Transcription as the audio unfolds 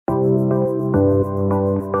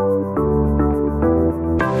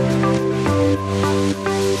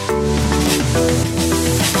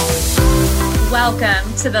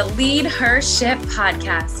Welcome to the Lead Her Ship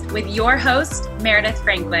podcast with your host, Meredith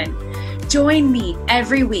Franklin. Join me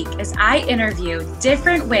every week as I interview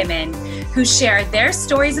different women who share their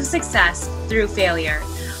stories of success through failure.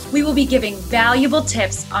 We will be giving valuable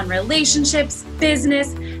tips on relationships,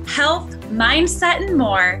 business, health, mindset, and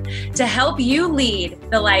more to help you lead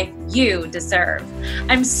the life you deserve.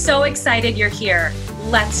 I'm so excited you're here.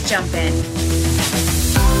 Let's jump in.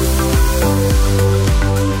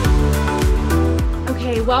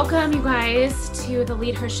 Okay, welcome you guys to the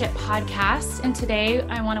Lead Her Ship podcast. And today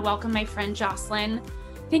I want to welcome my friend Joslynn.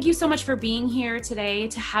 Thank you so much for being here today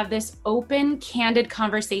to have this open, candid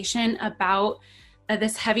conversation about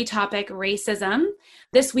this heavy topic, racism.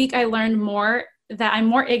 This week I learned more that I'm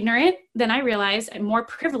more ignorant than I realized, I'm more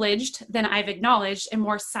privileged than I've acknowledged, and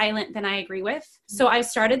more silent than I agree with. So I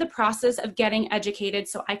started the process of getting educated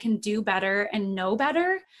so I can do better and know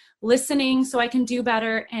better, listening so I can do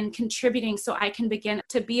better, and contributing so I can begin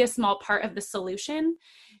to be a small part of the solution.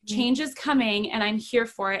 Change is coming and I'm here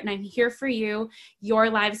for it, and I'm here for you. Your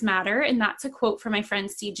lives matter. And that's a quote from my friend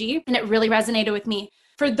CG, and it really resonated with me.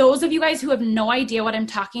 For those of you guys who have no idea what I'm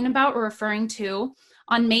talking about or referring to,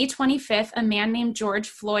 on May 25th, a man named George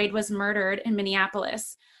Floyd was murdered in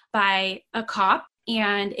Minneapolis by a cop,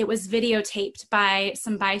 and it was videotaped by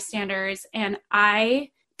some bystanders. And I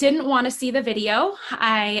didn't want to see the video.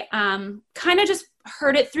 I kind of just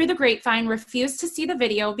heard it through the grapevine, refused to see the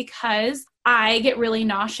video because I get really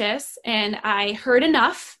nauseous, and I heard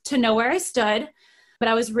enough to know where I stood. But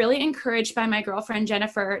I was really encouraged by my girlfriend,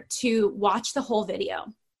 Jennifer, to watch the whole video.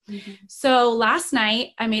 So last night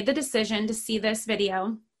I made the decision to see this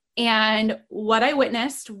video, and what I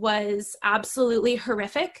witnessed was absolutely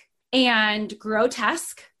horrific and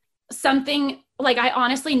grotesque, something like I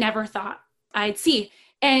honestly never thought I'd see.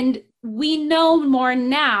 And we know more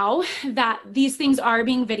now that these things are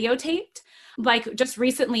being videotaped. Like just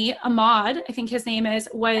recently, Ahmaud, I think his name is,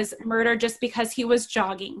 was murdered just because he was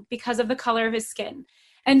jogging because of the color of his skin.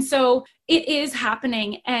 And so it is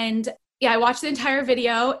happening. And yeah, I watched the entire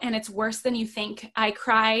video, and it's worse than you think. I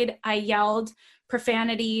cried, I yelled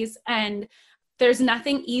profanities, and there's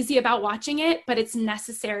nothing easy about watching it, but it's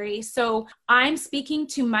necessary. So I'm speaking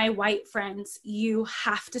to my white friends. You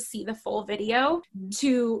have to see the full video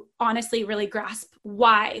to honestly really grasp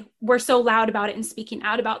why we're so loud about it and speaking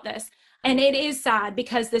out about this. And it is sad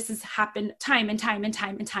because this has happened time and time and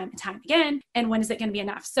time and time and time again. And when is it going to be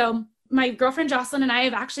enough? So my girlfriend Joslynn and I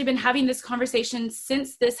have actually been having this conversation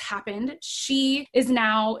since this happened. She is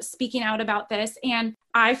now speaking out about this, and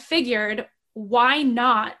I figured, why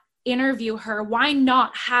not interview her? Why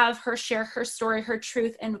not have her share her story, her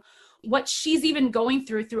truth, and what she's even going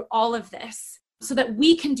through all of this, so that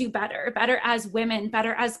we can do better as women,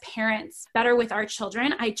 better as parents, better with our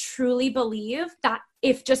children. I truly believe that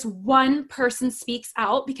if just one person speaks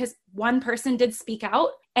out, because one person did speak out,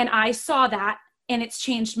 and I saw that, and it's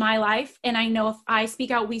changed my life. And I know if I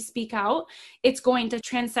speak out, we speak out, it's going to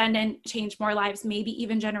transcend and change more lives, maybe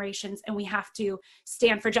even generations. And we have to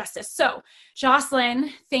stand for justice. So Joslynn,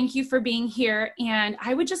 thank you for being here. And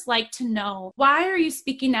I would just like to know, why are you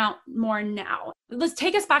speaking out more now? Let's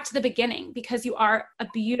take us back to the beginning, because you are a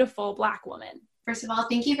beautiful Black woman. First of all,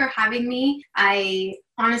 thank you for having me. I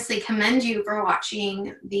honestly commend you for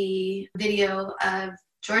watching the video of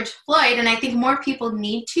George Floyd, and I think more people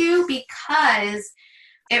need to, because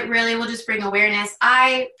it really will just bring awareness.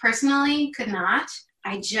 I personally could not.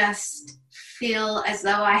 I just feel as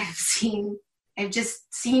though I've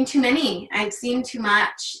just seen too many. I've seen too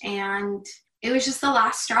much, and it was just the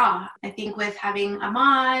last straw. I think with having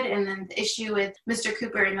Ahmaud, and then the issue with Mr.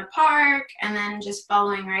 Cooper in the park, and then just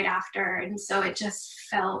following right after. And so it just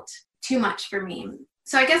felt too much for me.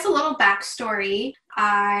 So I guess a little backstory.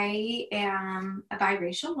 I am a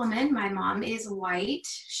biracial woman. My mom is white.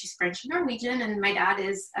 She's French and Norwegian, and my dad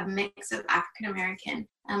is a mix of African American.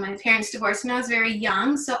 My parents divorced when I was very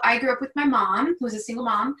young, so I grew up with my mom, who was a single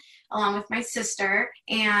mom, along with my sister,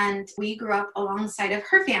 and we grew up alongside of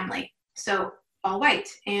her family. So all white,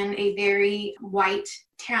 in a very white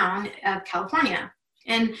town of California.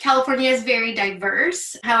 And California is very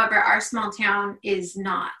diverse. However, our small town is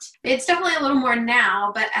not. It's definitely a little more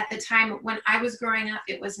now, but at the time when I was growing up,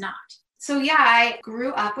 it was not. So yeah, I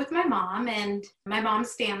grew up with my mom and my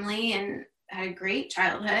mom's family, and had a great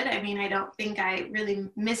childhood. I mean, I don't think I really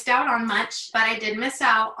missed out on much, but I did miss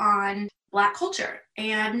out on Black culture,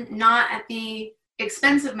 and not at the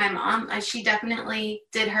expense of my mom. She definitely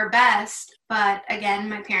did her best. But again,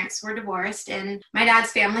 my parents were divorced, and my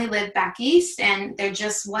dad's family lived back east, and there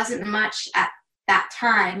just wasn't much at that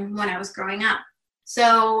time when I was growing up.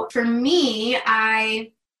 So for me,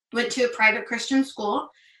 I went to a private Christian school.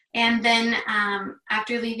 And then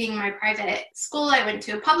after leaving my private school, I went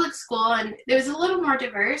to a public school, and it was a little more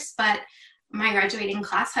diverse, but my graduating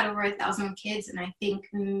class had over 1,000 kids, and I think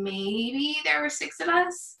maybe there were 6 of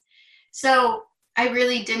us. So I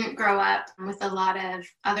really didn't grow up with a lot of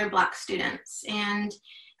other Black students. And,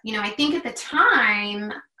 I think at the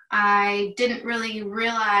time, I didn't really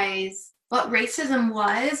realize what racism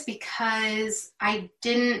was because I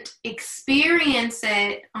didn't experience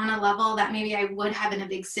it on a level that maybe I would have in a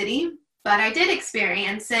big city. But I did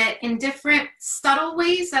experience it in different subtle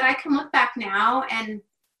ways that I can look back now and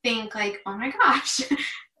think like, oh my gosh,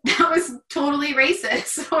 that was totally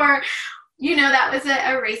racist. Or, that was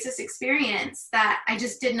a racist experience that I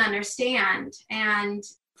just didn't understand. And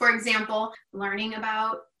for example, learning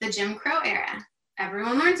about the Jim Crow era.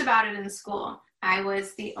 Everyone learns about it in school. I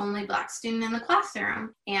was the only Black student in the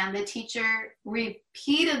classroom, and the teacher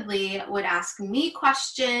repeatedly would ask me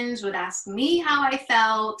questions, would ask me how I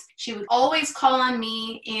felt. She would always call on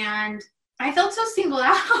me, and I felt so singled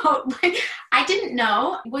out. I didn't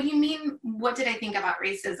know. What do you mean? What did I think about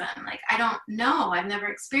racism? I don't know. I've never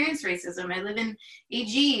experienced racism. I live in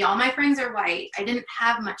AG. All my friends are white. I didn't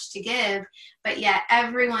have much to give, but yet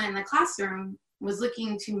everyone in the classroom was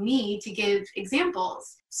looking to me to give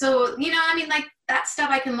examples. So, that stuff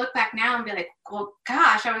I can look back now and be like, well,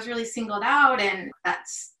 gosh, I was really singled out, and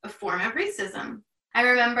that's a form of racism. I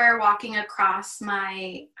remember walking across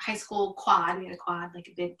my high school quad. We had a quad, like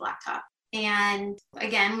a big blacktop. And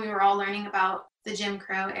again, we were all learning about the Jim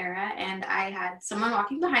Crow era, and I had someone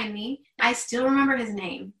walking behind me. I still remember his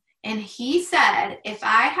name. And he said, if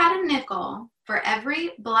I had a nickel for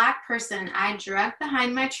every Black person I dragged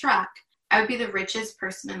behind my truck, I would be the richest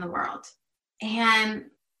person in the world. And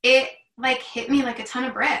it hit me like a ton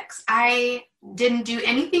of bricks. I didn't do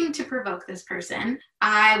anything to provoke this person.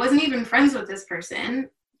 I wasn't even friends with this person.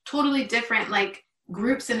 Totally different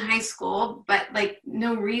groups in high school, but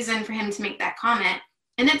no reason for him to make that comment.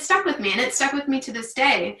 And it stuck with me, and it stuck with me to this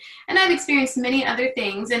day. And I've experienced many other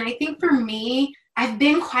things. And I think for me, I've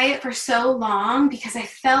been quiet for so long because I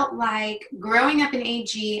felt like growing up in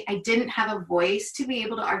AG, I didn't have a voice to be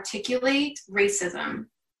able to articulate racism.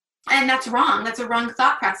 And that's wrong. That's a wrong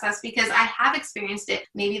thought process because I have experienced it.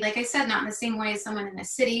 Maybe, like I said, not in the same way as someone in a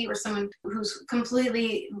city or someone who's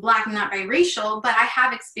completely Black and not biracial, but I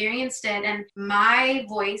have experienced it. And my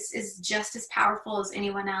voice is just as powerful as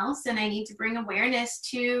anyone else. And I need to bring awareness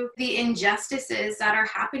to the injustices that are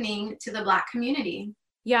happening to the Black community.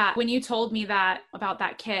 Yeah. When you told me that about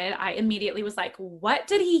that kid, I immediately was like, what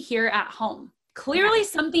did he hear at home? Clearly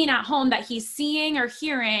something at home that he's seeing or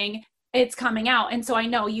hearing, it's coming out. And so I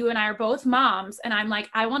know you and I are both moms, and I'm like,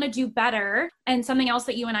 I want to do better. And something else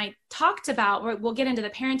that you and I talked about, we'll get into the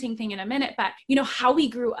parenting thing in a minute, but how we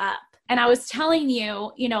grew up. And I was telling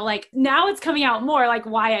you, now it's coming out more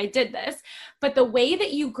why I did this, but the way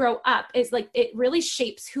that you grow up is it really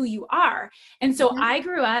shapes who you are. And so I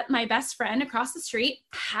grew up, my best friend across the street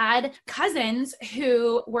had cousins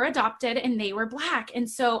who were adopted and they were Black. And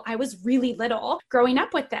so I was really little growing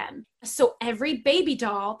up with them. So every baby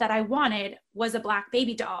doll that I wanted was a Black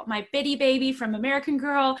baby doll. My Bitty Baby from American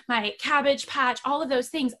Girl, my Cabbage Patch, all of those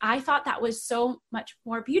things. I thought that was so much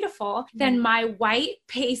more beautiful than my white,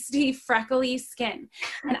 pasty, freckly skin.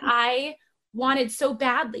 And I wanted so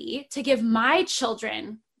badly to give my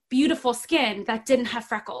children beautiful skin that didn't have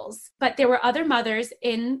freckles. But there were other mothers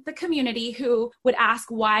in the community who would ask,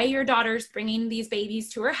 why your daughter's bringing these babies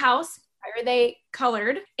to her house? Why are they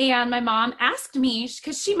colored? And my mom asked me,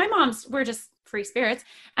 because my moms were just free spirits.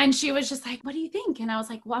 And she was just like, what do you think? And I was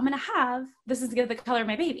like, well, this is the color of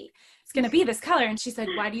my baby. It's going to be this color. And she said,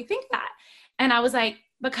 why do you think that? And I was like,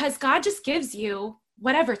 because God just gives you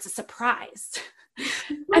whatever. It's a surprise.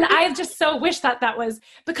 And I just so wish that was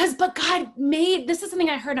but God made, this is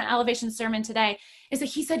something I heard on Elevation Sermon today, is that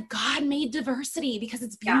he said, God made diversity because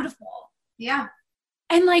it's beautiful. Yeah.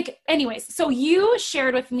 And anyways, so you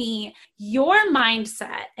shared with me your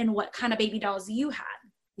mindset and what kind of baby dolls you had.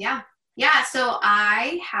 Yeah. Yeah. So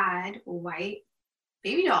I had white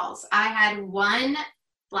baby dolls. I had one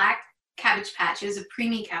Black Cabbage Patch. It was a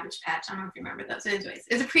preemie Cabbage Patch. I don't know if you remember those. Anyways,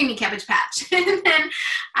 it was a preemie Cabbage Patch. And then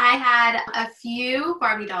I had a few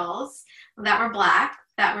Barbie dolls that were Black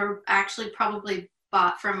that were actually probably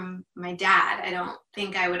bought from my dad. I don't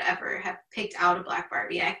think I would ever have picked out a Black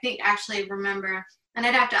Barbie. I think actually remember, and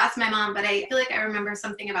I'd have to ask my mom, but I feel like I remember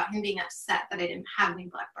something about him being upset that I didn't have any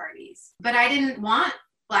Black Barbies. But I didn't want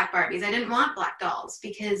Black Barbies. I didn't want Black dolls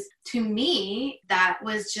because to me, that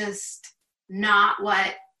was just not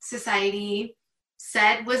what society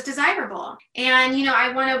said was desirable. And,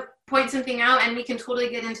 I want to point something out, and we can totally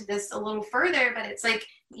get into this a little further, but it's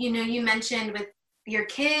you mentioned with your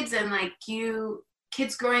kids and like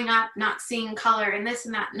kids growing up not seeing color and this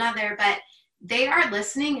and that and other, but they are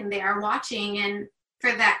listening and they are watching. And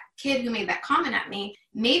for that kid who made that comment at me,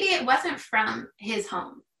 maybe it wasn't from his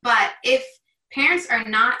home, but if parents are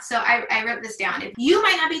not, so I wrote this down. If you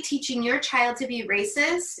might not be teaching your child to be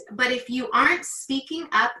racist, but if you aren't speaking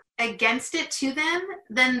up against it to them,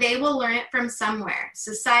 then they will learn it from somewhere.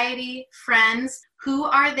 Society, friends, who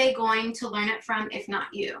are they going to learn it from if not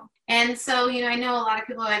you? And so, I know a lot of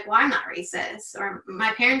people are like, well, I'm not racist, or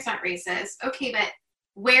my parents aren't racist. Okay, but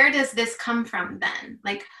where does this come from then?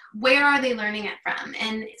 Like, where are they learning it from?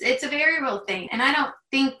 And it's a very real thing. And I don't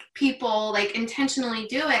think people like intentionally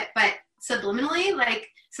do it, but subliminally, like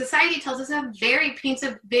society tells us paints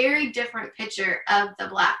a very different picture of the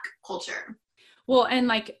Black culture. Well, and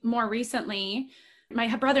like more recently,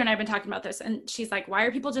 my brother and I have been talking about this, and she's like, why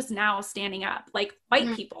are people just now standing up? Like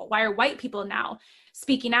white people, why are white people now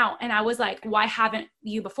speaking out? And I was like, why haven't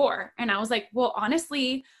you before? And I was like, well,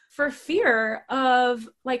 honestly, for fear of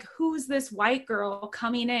like, who's this white girl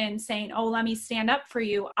coming in saying, oh, let me stand up for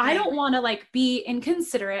you. I don't want to like be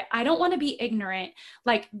inconsiderate. I don't want to be ignorant.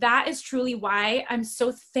 Like that is truly why I'm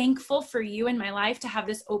so thankful for you in my life to have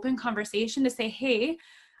this open conversation to say, hey,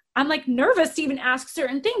 I'm like nervous to even ask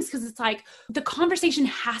certain things because it's like the conversation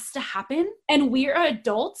has to happen and we're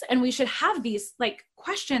adults and we should have these like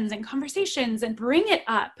questions and conversations and bring it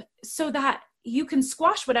up so that you can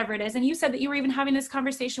squash whatever it is. And you said that you were even having this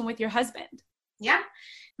conversation with your husband. Yeah.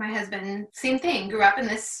 My husband, same thing, grew up in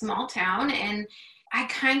this small town, and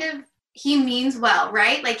he means well,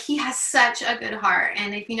 right? Like he has such a good heart.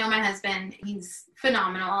 And if you know my husband, he's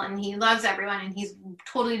phenomenal and he loves everyone and he's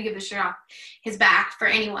totally to give the shirt off his back for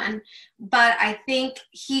anyone. But I think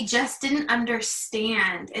he just didn't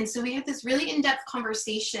understand. And so we had this really in-depth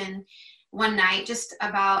conversation one night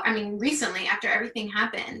recently after everything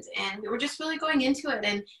happened, and we were just really going into it.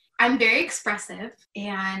 And I'm very expressive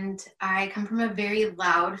and I come from a very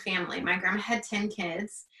loud family. My grandma had 10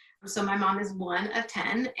 kids. So my mom is one of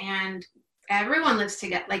 10, and everyone lives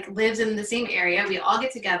in the same area. We all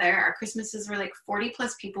get together. Our Christmases were like 40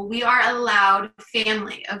 plus people. We are a loud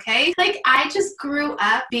family. Okay. Like I just grew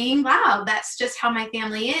up being loud. That's just how my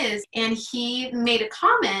family is. And he made a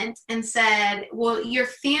comment and said, well, your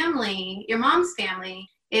mom's family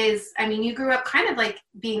is, you grew up kind of like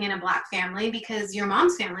being in a Black family because your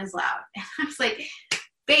mom's family is loud. And I was like,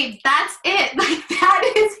 babe, that's it. Like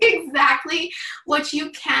that is exactly what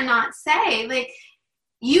you cannot say. Like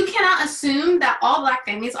you cannot assume that all Black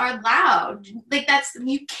families are loud. Like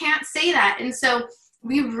you can't say that. And so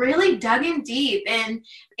we really dug in deep, and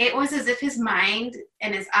it was as if his mind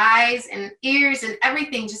and his eyes and ears and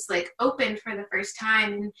everything just like opened for the first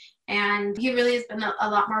time. And he really has been a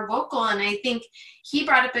lot more vocal. And I think he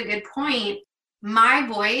brought up a good point. My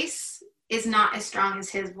voice is not as strong as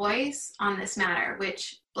his voice on this matter,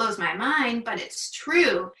 which blows my mind, but it's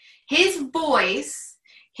true. His voice,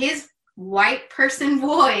 his white person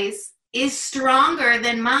voice, is stronger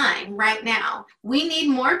than mine right now. We need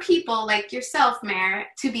more people like yourself, Mare,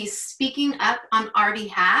 to be speaking up on our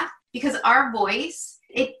behalf, because our voice,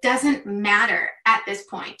 it doesn't matter at this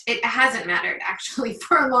point. It hasn't mattered actually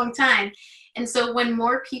for a long time. And so when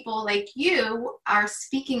more people like you are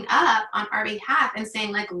speaking up on our behalf and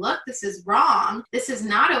saying like, look, this is wrong, this is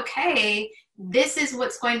not okay, this is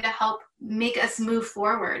what's going to help make us move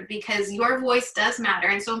forward, because your voice does matter.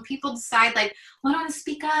 And so when people decide like, well, I don't want to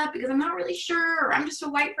speak up because I'm not really sure, or I'm just a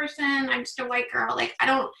white person, I'm just a white girl, like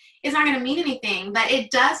it's not going to mean anything, but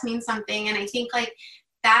it does mean something. And I think like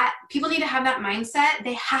that people need to have that mindset.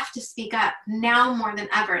 They have to speak up now more than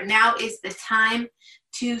ever. Now is the time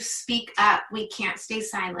to speak up. We can't stay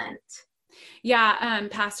silent. Yeah.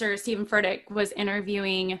 Pastor Stephen Furtick was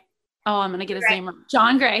interviewing, I'm going to get his name wrong.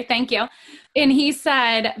 John Gray. Thank you. And he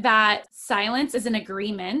said that silence is an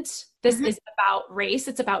agreement. This is about race.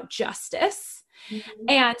 It's about justice. Mm-hmm.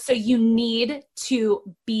 And so you need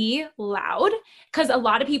to be loud, because a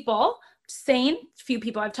lot of people, few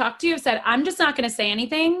people I've talked to have said, I'm just not going to say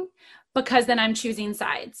anything because then I'm choosing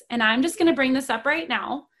sides. And I'm just going to bring this up right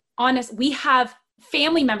now. Honest, we have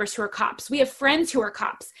family members who are cops. We have friends who are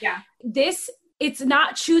cops. Yeah. It's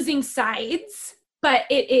not choosing sides, but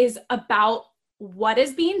it is about what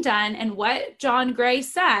is being done and what John Gray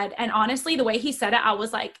said. And honestly, the way he said it, I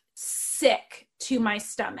was like sick to my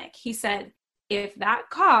stomach. He said, if that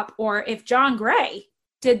cop or if John Gray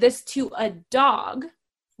did this to a dog,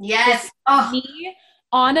 yes, me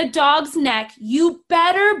on a dog's neck, you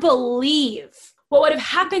better believe what would have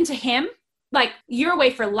happened to him. Like, you're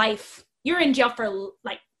away for life. You're in jail for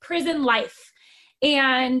like prison life.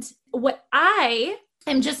 And what I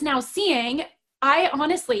am just now seeing, I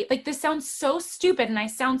honestly, like, this sounds so stupid and I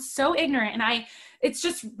sound so ignorant, and it's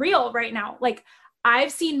just real right now. Like,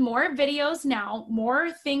 I've seen more videos now,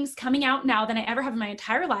 more things coming out now than I ever have in my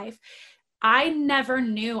entire life. I never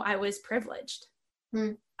knew I was privileged.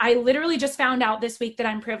 I literally just found out this week that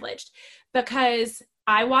I'm privileged because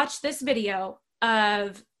I watched this video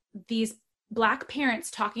of these Black parents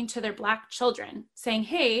talking to their Black children saying,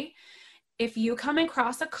 hey, if you come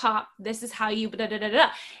across a cop, this is how you da da da da.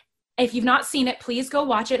 If you've not seen it, please go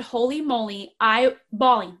watch it. Holy moly,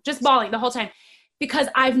 just bawling the whole time, because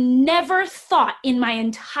I've never thought in my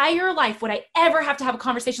entire life would I ever have to have a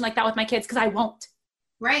conversation like that with my kids, because I won't.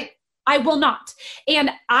 Right. I will not. And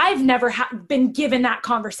I've never been given that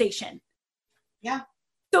conversation. Yeah.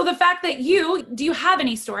 So the fact that do you have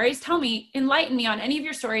any stories? Tell me, enlighten me on any of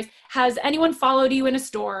your stories. Has anyone followed you in a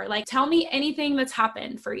store? Like, tell me anything that's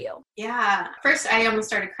happened for you. Yeah. First, I almost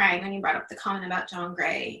started crying when you brought up the comment about John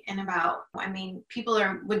Gray and about, people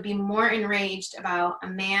would be more enraged about a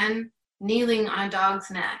man kneeling on a dog's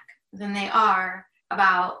neck than they are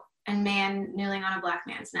about a man kneeling on a Black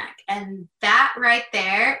man's neck. And that right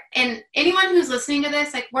there, and anyone who's listening to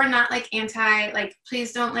this, like, we're not like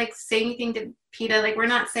please don't like say anything to PETA. Like, we're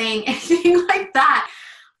not saying anything like that.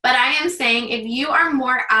 But I am saying, if you are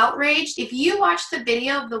more outraged, if you watch the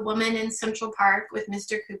video of the woman in Central Park with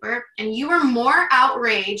Mr. Cooper and you are more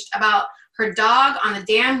outraged about her dog on the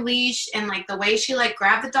damn leash and like the way she like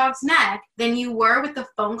grabbed the dog's neck than you were with the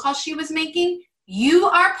phone call she was making, you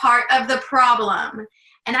are part of the problem.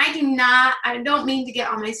 And I don't mean to get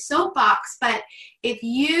on my soapbox, but if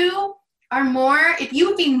you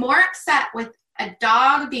would be more upset with a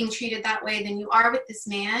dog being treated that way than you are with this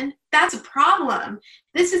man, that's a problem.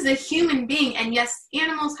 This is a human being. And yes,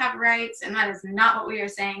 animals have rights, and that is not what we are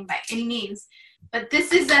saying by any means. But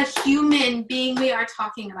this is a human being we are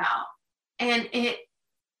talking about. And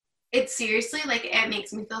it seriously, like, it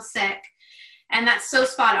makes me feel sick. And that's so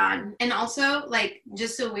spot on. And also, like,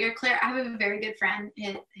 just so we're clear, I have a very good friend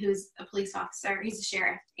who's a police officer. He's a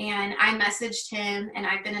sheriff. And I messaged him, and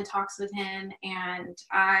I've been in talks with him, and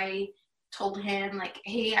I told him, like,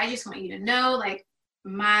 hey, I just want you to know, like,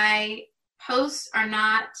 my posts are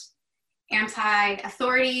not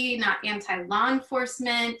anti-authority, not anti-law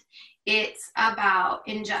enforcement. It's about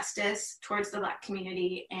injustice towards the Black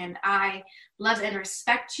community, and I love and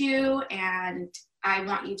respect you, and I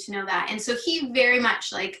want you to know that. And so he very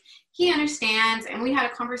much, like, he understands, and we had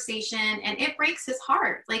a conversation, and it breaks his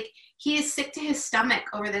heart. Like, he is sick to his stomach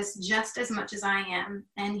over this just as much as I am.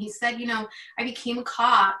 And he said, I became a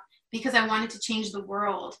cop because I wanted to change the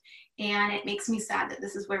world. And it makes me sad that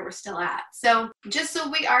this is where we're still at. So just so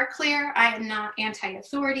we are clear, I am not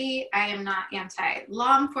anti-authority. I am not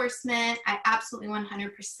anti-law enforcement. I absolutely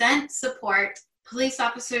 100% support police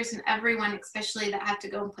officers and everyone, especially that have to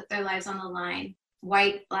go and put their lives on the line.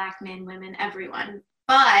 White, Black men, women, everyone.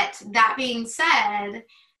 But that being said,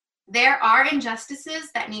 there are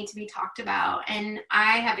injustices that need to be talked about. And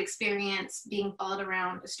I have experienced being followed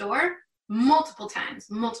around a store multiple times,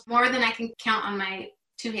 more than I can count on my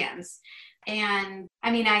two hands. And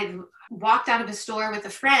I walked out of a store with a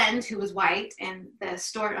friend who was white, and the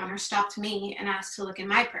store owner stopped me and asked to look in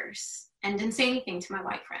my purse and didn't say anything to my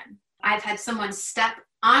white friend. I've had someone step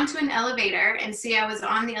onto an elevator and see I was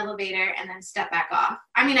on the elevator and then step back off.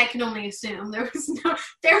 I can only assume there was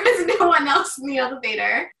no one else in the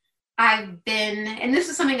elevator. And this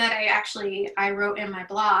is something that I wrote in my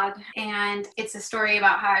blog, and it's a story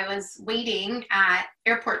about how I was waiting at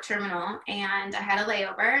airport terminal, and I had a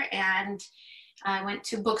layover, and I went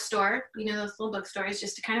to a bookstore, those little bookstores,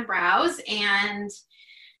 just to kind of browse, and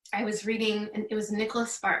I was reading, and it was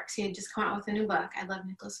Nicholas Sparks. He had just come out with a new book. I love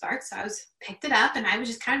Nicholas Sparks, so I picked it up, and I was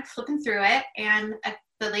just kind of flipping through it, and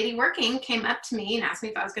the lady working came up to me and asked me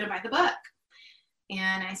if I was going to buy the book.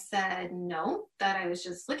 And I said no, that I was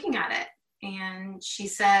just looking at it. And she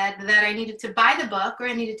said that I needed to buy the book or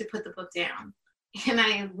I needed to put the book down. And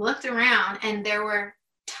I looked around, and there were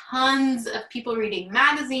tons of people reading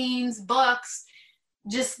magazines, books,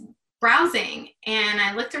 just browsing. And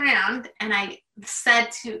I looked around, and I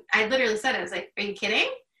literally said, I was like, are you kidding?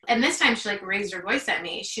 And this time she like raised her voice at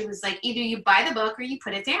me. She was like, either you buy the book or you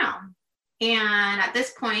put it down. And at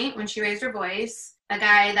this point, when she raised her voice, a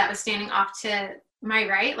guy that was standing off to my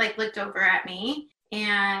right, like, looked over at me,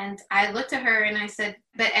 and I looked at her and I said,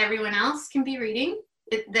 but everyone else can be reading.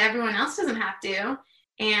 Everyone else doesn't have to.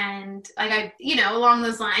 And like, along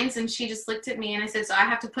those lines. And she just looked at me, and I said, so I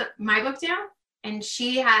have to put my book down? And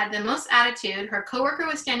she had the most attitude. Her coworker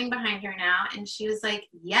was standing behind her now, and she was like,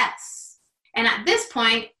 yes. And at this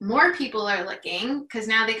point, more people are looking, because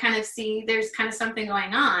now they kind of see there's kind of something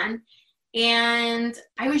going on. And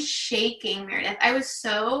I was shaking, Meredith. I was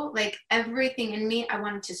so, like, everything in me, I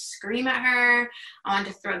wanted to scream at her. I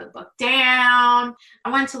wanted to throw the book down. I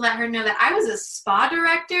wanted to let her know that I was a spa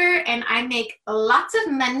director and I make lots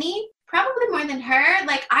of money, probably more than her.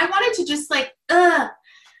 Like, I wanted to just, like, ugh.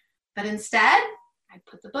 But instead, I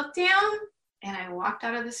put the book down and I walked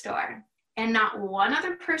out of the store. And not one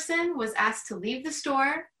other person was asked to leave the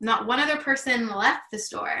store. Not one other person left the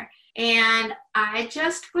store. And I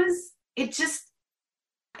just was, it just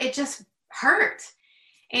hurt.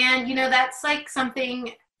 And, you know, that's like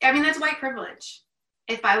something, I mean, that's white privilege.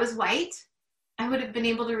 If I was white, I would have been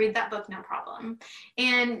able to read that book, no problem.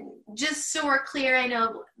 And just so we're clear, I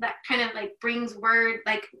know that kind of like brings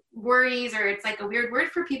worries, or it's like a weird word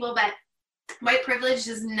for people, but white privilege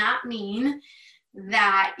does not mean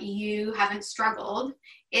that you haven't struggled.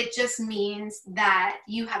 It just means that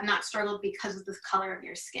you have not struggled because of the color of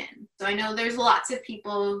your skin. So I know there's lots of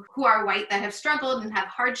people who are white that have struggled and have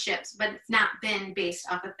hardships, but it's not been based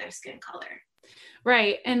off of their skin color.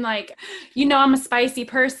 Right. And like, you know, I'm a spicy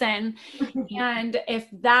person. And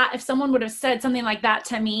if someone would have said something like that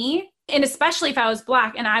to me, and especially if I was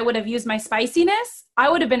Black and I would have used my spiciness, I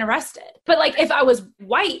would have been arrested. But like, if I was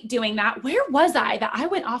white doing that, where was I that I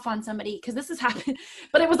went off on somebody? Because this has happened.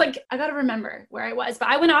 But it was like, I got to remember where I was. But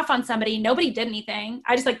I went off on somebody. Nobody did anything.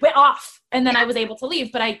 I just like went off. And then I was able to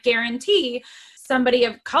leave. But I guarantee somebody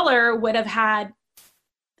of color would have had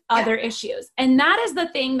other issues. And that is the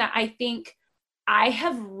thing that I think I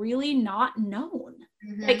have really not known.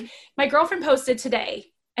 Mm-hmm. Like, my girlfriend posted today,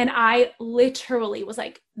 and I literally was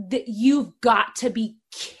like, you've got to be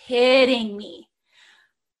kidding me.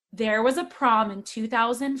 There was a prom in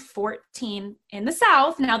 2014 in the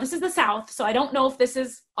South. Now, this is the South, so I don't know if this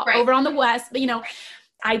is over on the West, but, you know,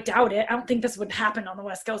 I doubt it. I don't think this would happen on the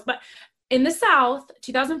West Coast. But in the South,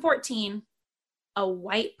 2014, a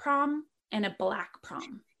white prom and a Black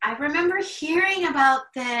prom. I remember hearing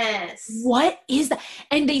about this. What is that?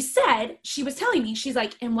 And they said, she was telling me, she's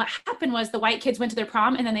like, and what happened was the white kids went to their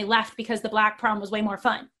prom and then they left because the Black prom was way more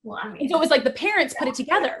fun. Well, I mean, and so it was like the parents put it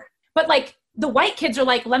together. But like the white kids are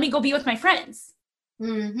like, let me go be with my friends.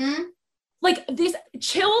 Mm-hmm. Like these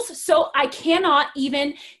chills. So I cannot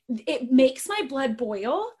even, it makes my blood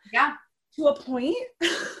boil. Yeah. To a point.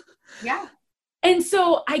 Yeah. And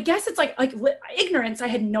so I guess it's like ignorance. I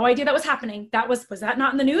had no idea that was happening. Was that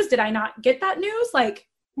not in the news? Did I not get that news? Like,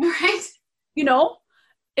 right. You know,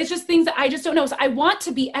 it's just things that I just don't know. So I want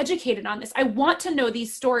to be educated on this. I want to know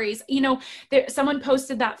these stories. You know, someone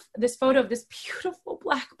posted this photo of this beautiful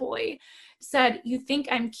Black boy, said, you think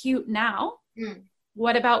I'm cute now? Mm.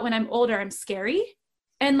 What about when I'm older? I'm scary.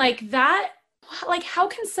 And like that, like how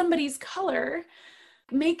can somebody's color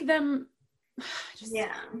make them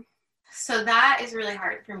yeah. So that is really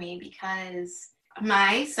hard for me because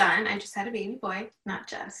my son, I just had a baby boy, not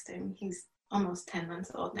just, and he's almost 10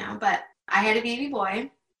 months old now, but I had a baby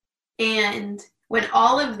boy. And when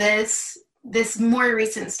all of this more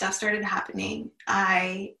recent stuff started happening,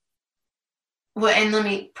 and let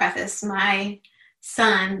me preface, my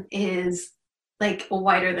son is like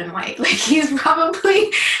whiter than white. Like he's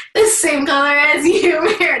probably the same color as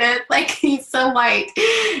you, Meredith. Like he's so white,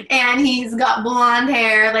 and he's got blonde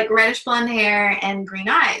hair, like reddish blonde hair and green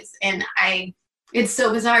eyes. And it's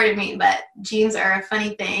so bizarre to me, but genes are a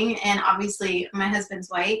funny thing. And obviously my husband's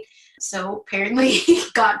white. So apparently he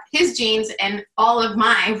got his genes and all of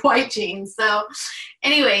my white genes. So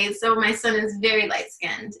anyway, so my son is very light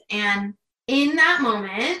skinned. And in that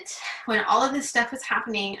moment, when all of this stuff was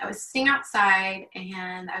happening, I was sitting outside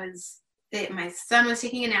and my son was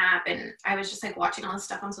taking a nap, and I was just like watching all this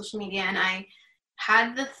stuff on social media, and I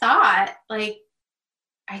had the thought, like,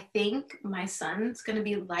 I think my son's going to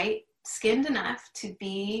be light skinned enough to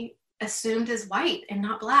be assumed as white and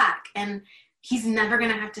not Black, and he's never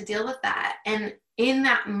going to have to deal with that. And in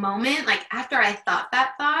that moment, like after I thought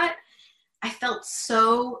that thought, I felt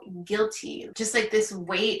so guilty. Just like this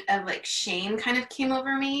weight of like shame kind of came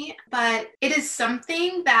over me. But it is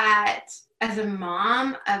something that as a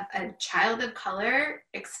mom of a child of color,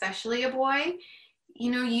 especially a boy, you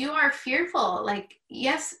know, you are fearful. Like,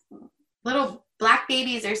 yes, little Black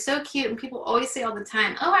babies are so cute. And people always say all the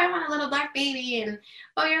time, oh, I want a little Black baby. And,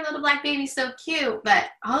 oh, your little Black baby's so cute. But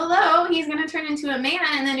although he's going to turn into a man,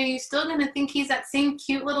 and then are you still going to think he's that same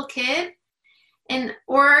cute little kid?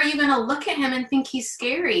 Or are you going to look at him and think he's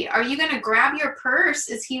scary? Are you going to grab your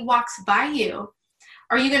purse as he walks by you?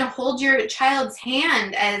 Are you going to hold your child's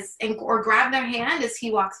hand or grab their hand as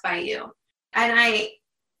he walks by you? And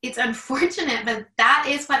it's unfortunate, but that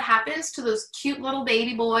is what happens to those cute little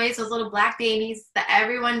baby boys, those little Black babies that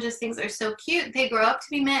everyone just thinks are so cute. They grow up to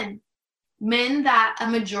be men. men that a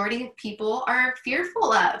majority of people are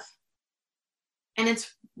fearful of. And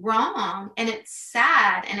it's wrong, and it's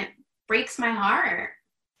sad, and it breaks my heart.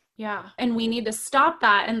 Yeah. And we need to stop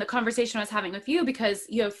that. And the conversation I was having with you, because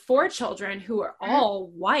you have 4 children who are all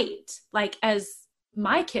white, like as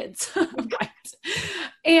my kids are white.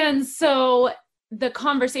 And so the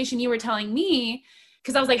conversation you were telling me,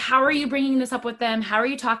 because I was like, how are you bringing this up with them? How are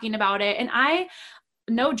you talking about it? And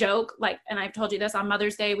no joke, like, and I've told you this, on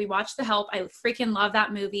Mother's Day, we watched The Help. I freaking love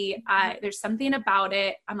that movie. There's something about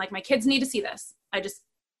it. I'm like, my kids need to see this. I just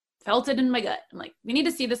felt it in my gut. I'm like, we need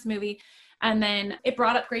to see this movie. And then it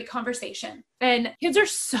brought up great conversation. And kids are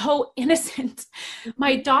so innocent.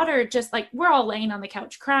 My daughter just like, we're all laying on the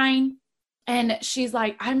couch crying. And she's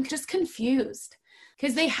like, I'm just confused.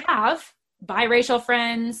 Because they have biracial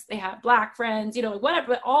friends, they have Black friends,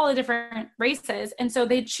 whatever, all the different races. And so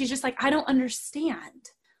she's just like, I don't understand.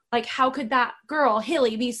 Like, how could that girl,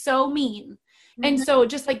 Hilly, be so mean? Mm-hmm. And so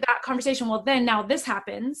just like that conversation, well, then now this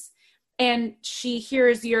happens. And she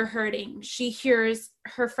hears you're hurting. She hears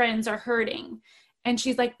her friends are hurting. And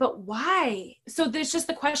she's like, but why? So there's just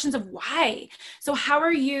the questions of why. So how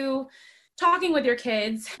are you talking with your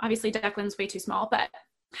kids? Obviously, Declan's way too small, but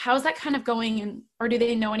how's that kind of going? Or do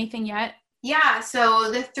they know anything yet? Yeah,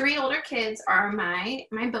 so the 3 older kids are my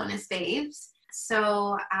bonus babes.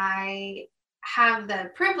 So I have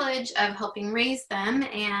the privilege of helping raise them.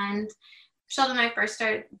 And Sheldon and I first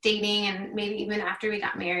started dating, and maybe even after we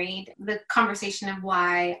got married, the conversation of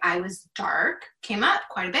why I was dark came up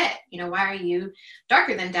quite a bit. Why are you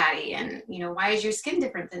darker than daddy? And, why is your skin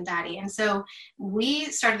different than daddy? And so we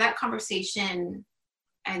started that conversation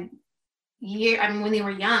when they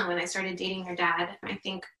were young, when I started dating their dad. I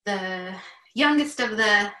think the youngest of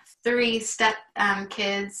the 3 step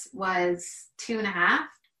kids was 2.5,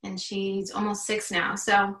 and she's almost 6 now.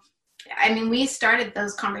 So we started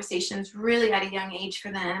those conversations really at a young age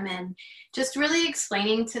for them, and just really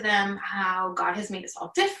explaining to them how God has made us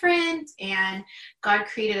all different, and God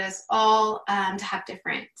created us all to have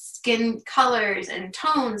different skin colors and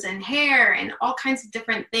tones and hair and all kinds of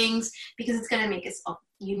different things, because it's going to make us all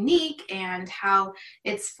unique, and how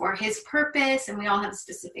it's for His purpose, and we all have a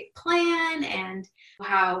specific plan. And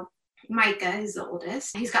how Micah is the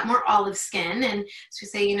oldest, he's got more olive skin, and so we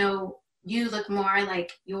say, you look more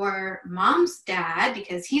like your mom's dad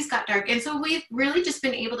because he's got dark. And so we've really just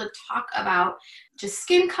been able to talk about just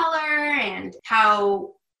skin color and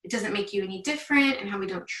how it doesn't make you any different, and how we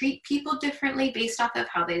don't treat people differently based off of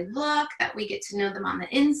how they look, that we get to know them on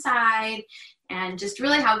the inside, and just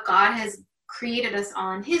really how God has created us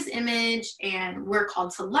all in His image, and we're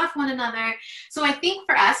called to love one another. So I think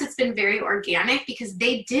for us, it's been very organic, because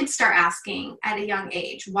they did start asking at a young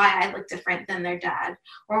age why I look different than their dad,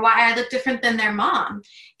 or why I look different than their mom.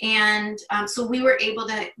 And so we were able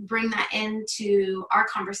to bring that into our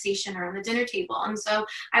conversation around the dinner table. And so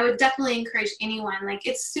I would definitely encourage anyone, like,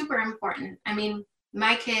 it's super important.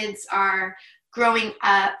 My kids are growing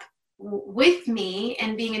up with me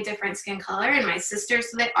and being a different skin color, and my sisters,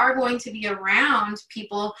 so they are going to be around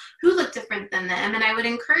people who look different than them. And I would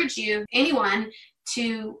encourage anyone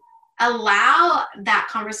to allow that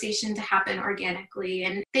conversation to happen organically.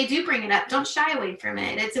 And they do bring it up, don't shy away from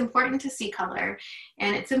it. It's important to see color,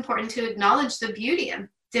 and it's important to acknowledge the beauty of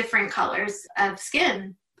different colors of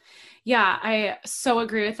skin. Yeah, I so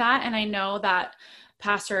agree with that. And I know that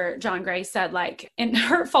Pastor John Gray said, like, in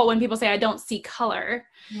hurtful when people say I don't see color.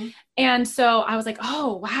 Mm-hmm. And so I was like,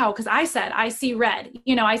 oh, wow. Because I said, I see red,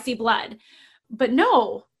 I see blood. But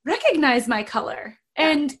no, recognize my color. Yeah.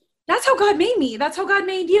 And that's how God made me. That's how God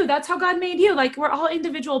made you. That's how God made you. Like, we're all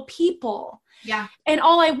individual people. Yeah. And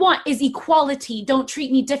all I want is equality. Don't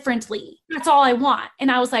treat me differently. That's all I want. And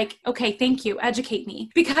I was like, okay, thank you. Educate me.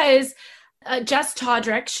 Because Jess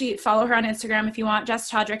Todrick, follow her on Instagram if you want. Jess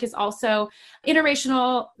Todrick is also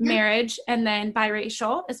interracial marriage, and then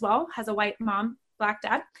biracial as well, has a white mom, Black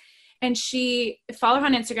dad. And follow her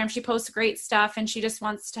on Instagram. She posts great stuff, and she just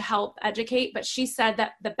wants to help educate. But she said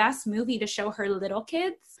that the best movie to show her little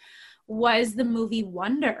kids was the movie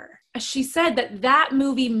Wonder. She said that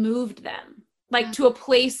movie moved them, like, to a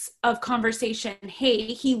place of conversation. Hey,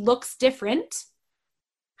 he looks different.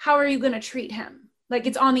 How are you going to treat him? Like,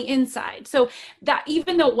 it's on the inside. So that,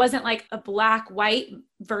 even though it wasn't like a black, white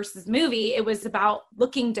versus movie, it was about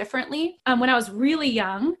looking differently. When I was really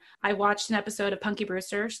young, I watched an episode of Punky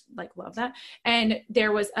Brewster, like, love that. And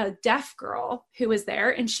there was a deaf girl who was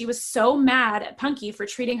there, and she was so mad at Punky for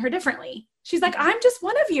treating her differently. She's like, I'm just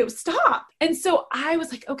one of you, stop. And so I was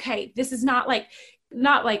like, okay, this is not like,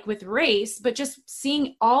 not like with race, but just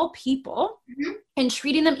seeing all people and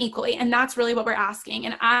treating them equally. And that's really what we're asking.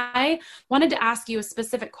 And I wanted to ask you a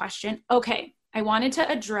specific question. Okay, I wanted to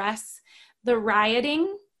address the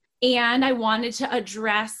rioting, and I wanted to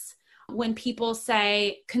address when people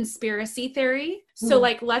say conspiracy theory. So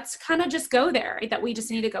like, let's kind of just go there, right? That we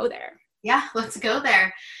just need to go there. Yeah, let's go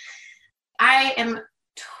there. I am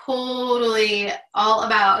totally all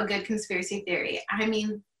about a good conspiracy theory. I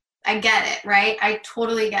mean, I get it, right? I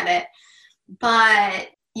totally get it. But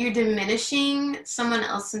you're diminishing someone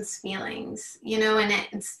else's feelings, you know, and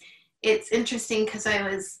it's interesting because I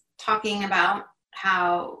was talking about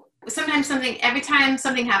how sometimes every time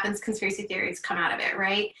something happens, conspiracy theories come out of it,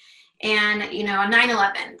 right? And, you know, a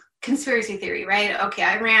 9/11 conspiracy theory, right? Okay,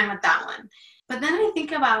 I ran with that one. But then I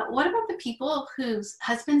think about, what about the people whose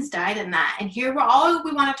husbands died in that? And here all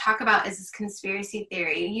we want to talk about is this conspiracy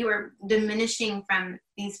theory. You are diminishing from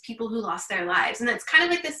these people who lost their lives. And it's kind of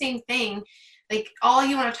like the same thing. Like, all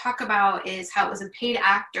you want to talk about is how it was a paid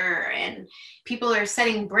actor and people are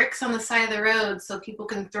setting bricks on the side of the road so people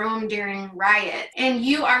can throw them during riot. And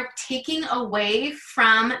you are taking away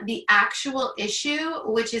from the actual issue,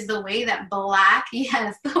 which is the way that Black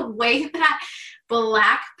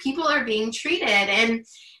people are being treated. And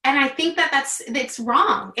I think it's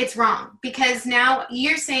wrong. It's wrong because now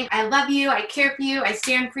you're saying, I love you, I care for you, I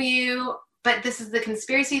stand for you, but this is the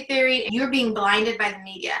conspiracy theory. You're being blinded by the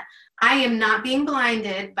media. I am not being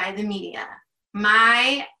blinded by the media.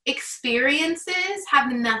 My experiences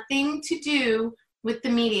have nothing to do with the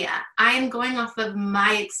media. I am going off of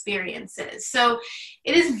my experiences. So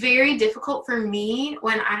it is very difficult for me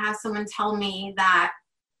when I have someone tell me that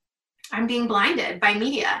I'm being blinded by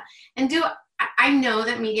media. And I know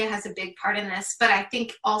that media has a big part in this, but I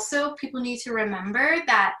think also people need to remember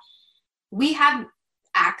that we have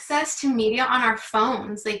access to media on our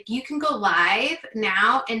phones. Like, you can go live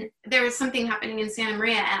now, and there was something happening in Santa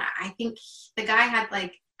Maria, and I think the guy had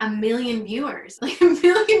like 1 million viewers, like 1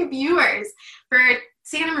 million viewers for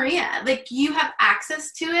Santa Maria. Like, you have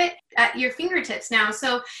access to it at your fingertips now.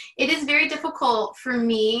 So it is very difficult for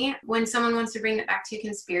me when someone wants to bring it back to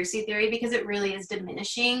conspiracy theory, because it really is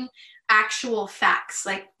diminishing actual facts,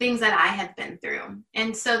 like things that I have been through.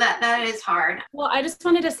 And so that is hard. Well, I just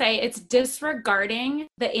wanted to say it's disregarding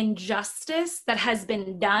the injustice that has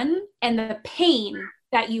been done and the pain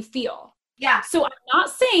that you feel. Yeah. So I'm not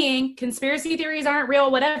saying conspiracy theories aren't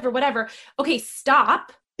real, whatever. Okay,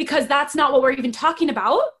 stop, because that's not what we're even talking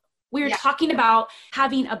about. We're talking about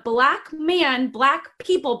having a Black man, Black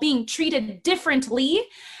people being treated differently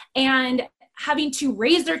and having to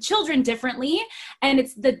raise their children differently. And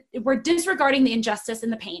we're disregarding the injustice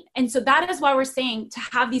and the pain. And so that is why we're saying to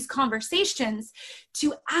have these conversations,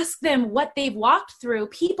 to ask them what they've walked through.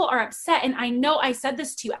 People are upset. And I know I said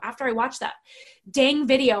this to you after I watched that dang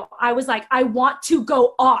video. I was like, I want to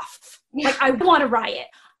go off. Like, I want to riot.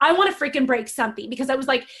 I want to freaking break something, because I was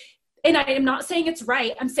like, and I am not saying it's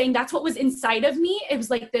right. I'm saying that's what was inside of me. It was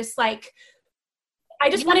like this, like, I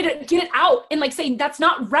just wanted to get it out and like say, that's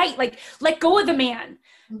not right. Like, let go of the man.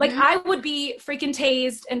 Mm-hmm. Like, I would be freaking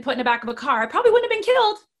tased and put in the back of a car. I probably wouldn't have been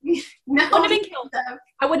killed. No, wouldn't have been killed.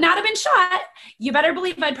 I would not have been shot. You better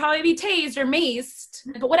believe I'd probably be tased or maced,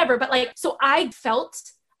 but whatever. But like, so I felt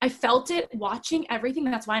it watching everything.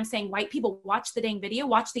 That's why I'm saying white people watch the dang video,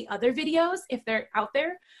 watch the other videos if they're out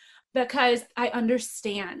there, because I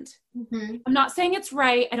understand. Mm-hmm. I'm not saying it's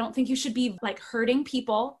right. I don't think you should be like hurting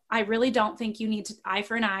people. I really don't think you need to eye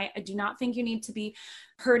for an eye. I do not think you need to be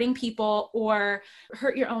hurting people or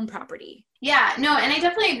hurt your own property. Yeah, no, and I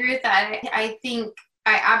definitely agree with that. I think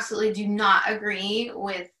I absolutely do not agree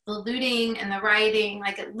with the looting and the rioting.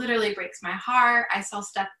 Like, it literally breaks my heart. I saw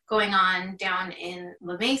stuff going on down in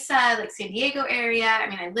La Mesa, like San Diego area. I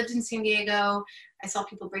mean, I lived in San Diego. I saw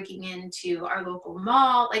people breaking into our local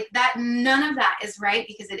mall. Like, that, none of that is right,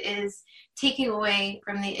 because it is taking away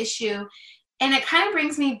from the issue. And it kind of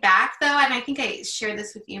brings me back, though, and I think I shared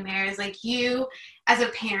this with you, Mary, is like, you as a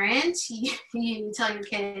parent, you tell your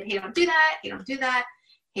kid, hey, don't do that, hey, don't do that,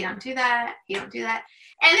 hey, don't do that, hey, don't do that.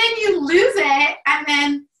 And then you lose it, and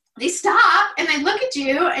then they stop, and they look at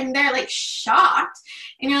you, and they're like shocked.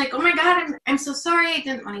 And you're like, oh my God, I'm so sorry, I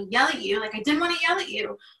didn't want to yell at you. Like, I didn't want to yell at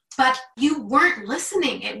you. But you weren't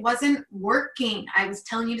listening. It wasn't working. I was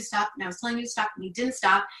telling you to stop, and I was telling you to stop, and you didn't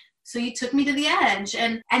stop. So you took me to the edge.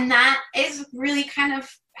 And that is really kind of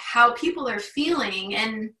how people are feeling.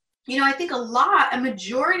 And, you know, I think a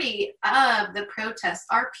majority of the protests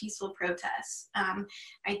are peaceful protests.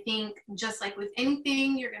 I think just like with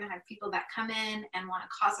anything, you're going to have people that come in and want to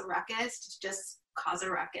cause a ruckus to just cause a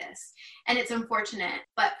ruckus. And it's unfortunate.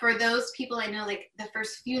 But for those people, I know like the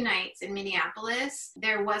first few nights in Minneapolis,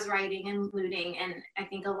 there was rioting and looting. And I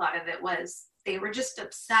think a lot of it was they were just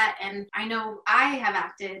upset. And I know I have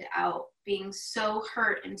acted out being so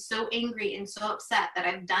hurt and so angry and so upset that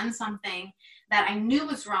I've done something that I knew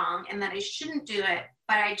was wrong and that I shouldn't do it.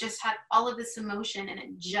 But I just had all of this emotion and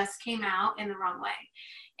it just came out in the wrong way.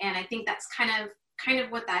 And I think that's kind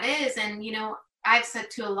of what that is. And, you know, I've said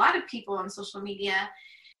to a lot of people on social media,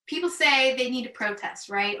 people say they need to protest,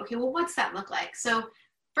 right? Okay, well, what's that look like? So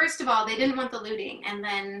first of all, they didn't want the looting. And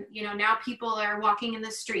then, you know, now people are walking in the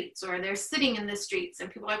streets or they're sitting in the streets and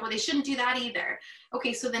people are like, well, they shouldn't do that either.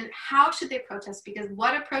 Okay, so then how should they protest? Because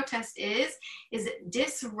what a protest is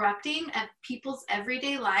disrupting people's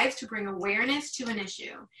everyday lives to bring awareness to an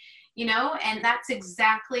issue, you know, and that's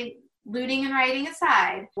exactly looting and rioting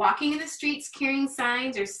aside, walking in the streets carrying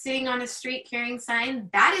signs or sitting on a street carrying signs,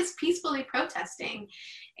 that is peacefully protesting.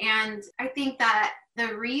 And I think that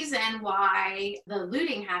the reason why the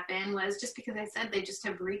looting happened was just because I said they just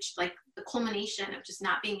have reached like the culmination of just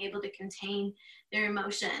not being able to contain their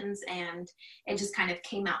emotions, and it just kind of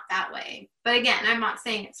came out that way. But again, I'm not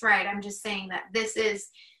saying it's right. I'm just saying that this is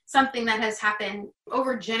something that has happened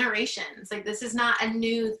over generations. Like this is not a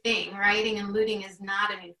new thing. Rioting and looting is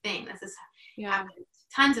not a new thing. This has happened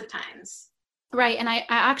tons of times. Right. And I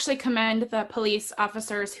actually commend the police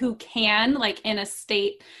officers who can, like in a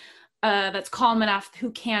state that's calm enough,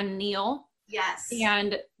 who can kneel. Yes.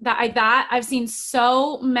 And that I've seen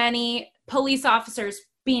so many police officers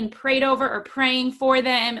being prayed over or praying for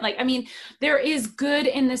them. Like, I mean, there is good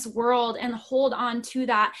in this world, and hold on to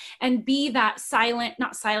that and be that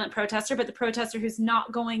not silent protester, but the protester who's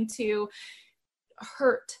not going to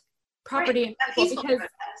hurt property and people. Because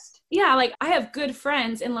yeah, like I have good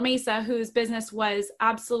friends in La Mesa whose business was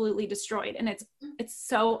absolutely destroyed, and it's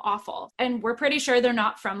so awful. And we're pretty sure they're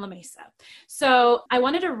not from La Mesa. So I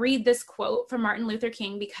wanted to read this quote from Martin Luther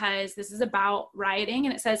King because this is about rioting.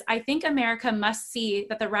 And it says, "I think America must see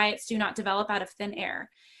that the riots do not develop out of thin air.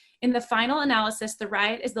 In the final analysis, the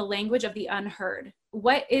riot is the language of the unheard.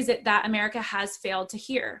 What is it that America has failed to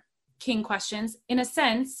hear?" King questions, "In a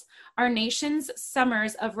sense, our nation's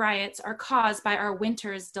summers of riots are caused by our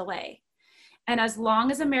winter's delay. And as long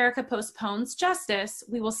as America postpones justice,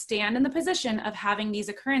 we will stand in the position of having these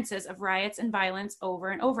occurrences of riots and violence over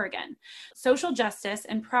and over again. Social justice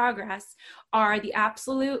and progress are the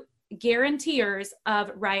absolute guarantors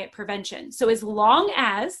of riot prevention." So as long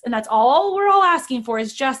as, and that's all we're all asking for,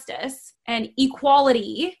 is justice and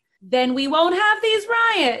equality, then we won't have these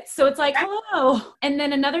riots. So it's like, hello. And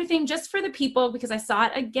then another thing, just for the people, because I saw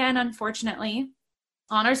it again, unfortunately,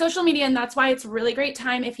 on our social media, and that's why it's a really great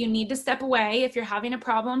time if you need to step away, if you're having a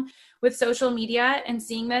problem with social media and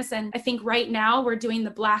seeing this. And I think right now we're doing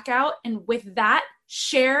the blackout, and with that,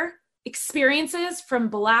 share experiences from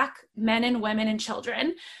Black men and women and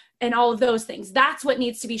children and all of those things. That's what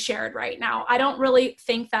needs to be shared right now. I don't really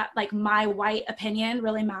think that like my white opinion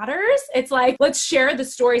really matters. It's like, let's share the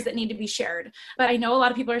stories that need to be shared. But I know a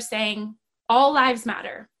lot of people are saying all lives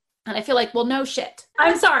matter. And I feel like, well, no shit.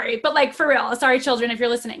 I'm sorry, but like for real, sorry children if you're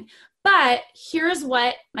listening. But here's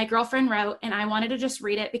what my girlfriend wrote, and I wanted to just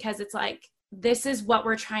read it because it's like, this is what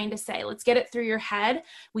we're trying to say. Let's get it through your head.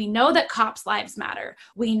 We know that cops' lives matter.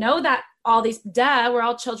 We know that all these, we're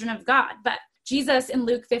all children of God. But Jesus in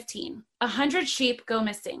Luke 15, 100 sheep go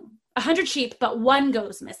missing. 100 sheep, but one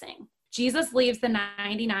goes missing. Jesus leaves the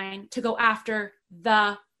 99 to go after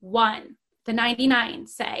the one. The 99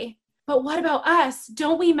 say, "But what about us?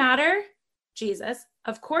 Don't we matter?" Jesus,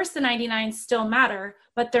 "Of course the 99 still matter,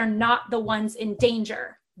 but they're not the ones in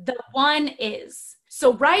danger. The one is."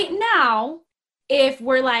 So right now, if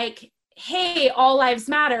we're like, hey, all lives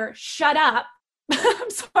matter, shut up. I'm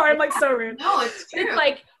sorry, I'm like so rude. No, it's true. It's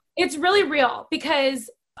like, it's really real because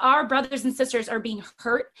our brothers and sisters are being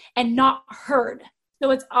hurt and not heard.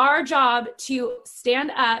 So it's our job to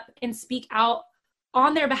stand up and speak out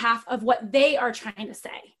on their behalf of what they are trying to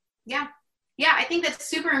say. Yeah. Yeah, I think that's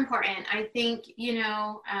super important. I think,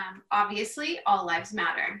 obviously all lives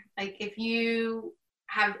matter. Like if you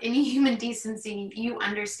have any human decency, you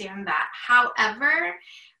understand that. However,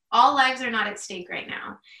 all lives are not at stake right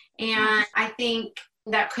now. And I think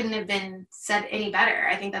that couldn't have been said any better.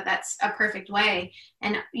 I think that that's a perfect way.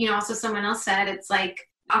 And, also someone else said, it's like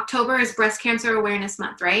October is Breast Cancer Awareness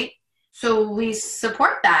Month, right? So we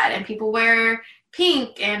support that and people wear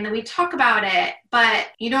pink and we talk about it, but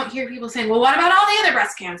you don't hear people saying, well, what about all the other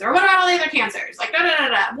breast cancer? Or what about all the other cancers? Like, da, da, da,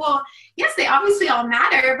 da. Well, yes, they obviously all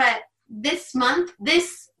matter, but this month,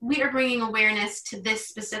 we are bringing awareness to this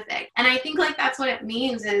specific. And I think like that's what it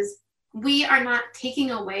means is we are not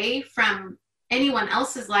taking away from anyone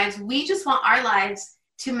else's lives. We just want our lives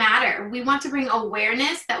to matter. We want to bring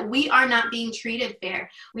awareness that we are not being treated fair.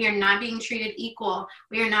 We are not being treated equal.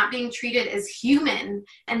 We are not being treated as human.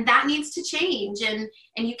 And that needs to change. And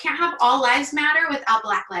you can't have all lives matter without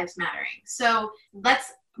Black lives mattering. So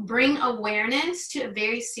let's bring awareness to a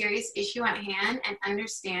very serious issue at hand and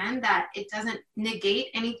understand that it doesn't negate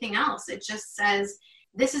anything else. It just says,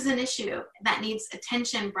 this is an issue that needs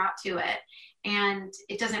attention brought to it. And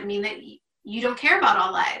it doesn't mean that you don't care about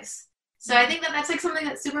all lives. So I think that that's like something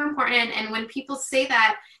that's super important. And when people say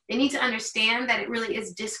that, they need to understand that it really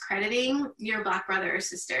is discrediting your Black brother or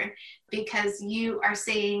sister, because you are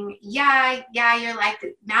saying, yeah, your life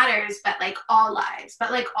matters, but like all lives,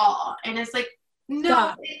 but like all. And it's like,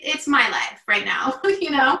 no, it's my life right now,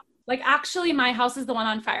 you know? Like, actually, my house is the one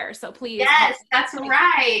on fire. So please. Yes, that's like,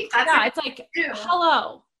 right. That's yeah, it's like,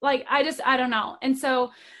 hello. Like, I don't know. And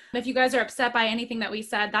so if you guys are upset by anything that we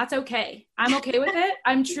said, that's okay. I'm okay with it.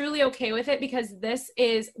 I'm truly okay with it, because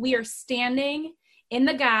we are standing in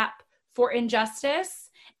the gap for injustice,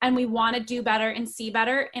 and we want to do better and see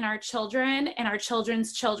better in our children and our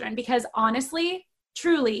children's children. Because honestly,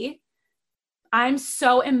 truly, I'm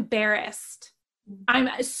so embarrassed. I'm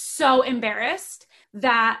so embarrassed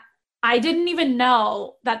that I didn't even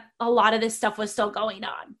know that a lot of this stuff was still going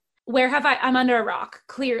on. I'm under a rock,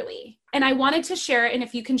 clearly. And I wanted to share, and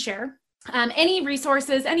if you can share any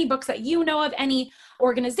resources, any books that you know of, any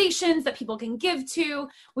organizations that people can give to,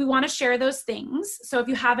 we want to share those things. So if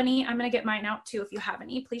you have any, I'm going to get mine out too. If you have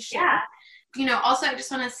any, please share. Yeah. You know, also, I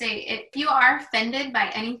just want to say, if you are offended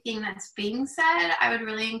by anything that's being said, I would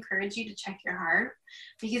really encourage you to check your heart,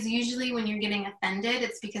 because usually when you're getting offended,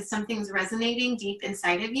 it's because something's resonating deep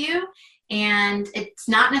inside of you, and it's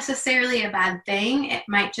not necessarily a bad thing. It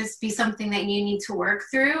might just be something that you need to work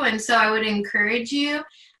through. And so I would encourage you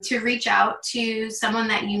to reach out to someone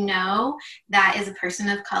that you know that is a person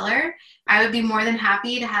of color. I would be more than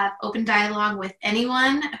happy to have open dialogue with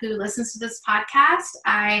anyone who listens to this podcast.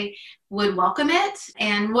 I would welcome it.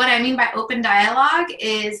 And what I mean by open dialogue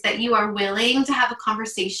is that you are willing to have a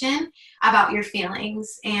conversation about your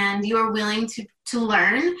feelings, and you are willing to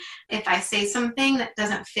learn. If I say something that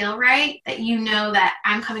doesn't feel right, that you know that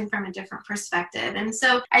I'm coming from a different perspective. And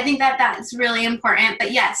so I think that that's really important.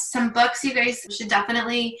 But yes, some books you guys should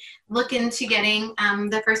definitely look into getting.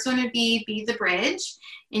 The first one would be the Bridge.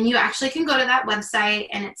 And you actually can go to that website,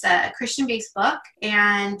 and it's a Christian-based book.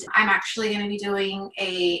 And I'm actually going to be doing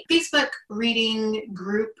a Facebook reading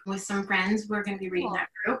group with some friends. We're going to be reading that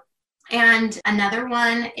group. And another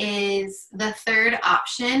one is The Third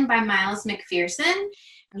Option by Miles McPherson.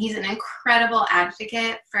 He's an incredible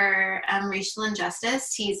advocate for racial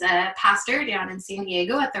injustice. He's a pastor down in San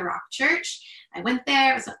Diego at the Rock Church. I went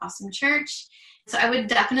there. It was an awesome church. So I would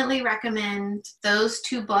definitely recommend those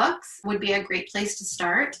two books. Would be a great place to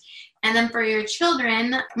start. And then for your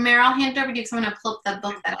children, Meryl, I'll hand it over to you because I'm going to pull up the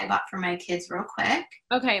book that I bought for my kids real quick.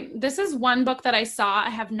 Okay, this is one book that I saw. I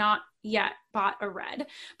have not yet bought or read,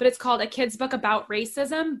 but it's called A Kid's Book About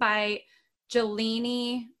Racism by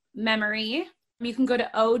Jelani Memory. You can go to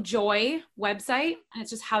Oh Joy website, and it's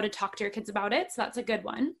just how to talk to your kids about it. So that's a good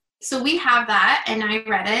one. So we have that, and I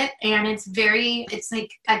read it, and it's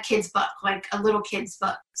like a kid's book, like a little kid's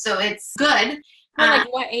book. So it's good.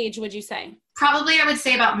 Like what age would you say? Probably I would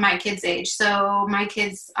say about my kids' age. So my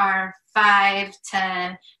kids are 5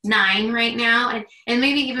 to 9 right now. And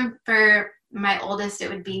maybe even for my oldest, it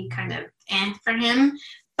would be kind of for him.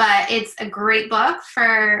 But it's a great book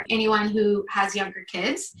for anyone who has younger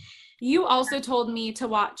kids. You also told me to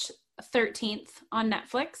watch 13th on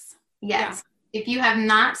Netflix. Yes. Yeah. If you have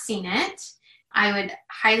not seen it, I would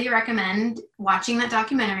highly recommend watching that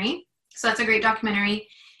documentary. So that's a great documentary.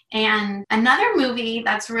 And another movie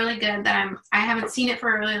that's really good that I haven't seen it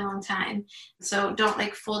for a really long time, so don't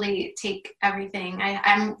like fully take everything.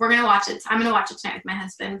 We're gonna watch it. I'm gonna watch it tonight with my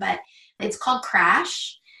husband, but it's called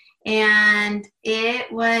Crash, and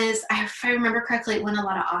it was, if I remember correctly, it won a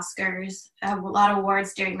lot of Oscars, a lot of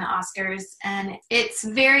awards during the Oscars, and it's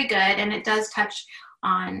very good, and it does touch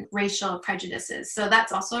on racial prejudices. So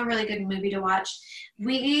that's also a really good movie to watch.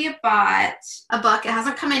 We bought a book. It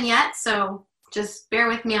hasn't come in yet, so just bear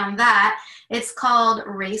with me on that. It's called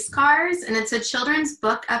Race Cars, and it's a children's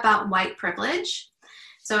book about white privilege.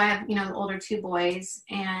 So I have, the older 2 boys,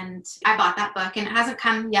 and I bought that book, and it hasn't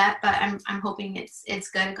come yet, but I'm hoping it's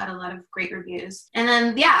good. It got a lot of great reviews. And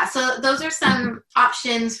then, so those are some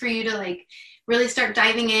options for you to really start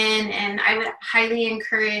diving in. And I would highly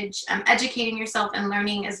encourage educating yourself and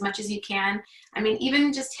learning as much as you can. I mean,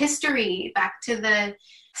 even just history back to the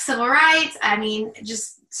civil rights. I mean,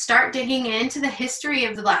 just start digging into the history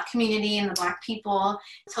of the Black community and the Black people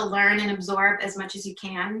to learn and absorb as much as you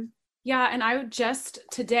can. Yeah. And I just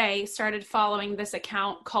today started following this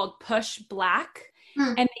account called Push Black.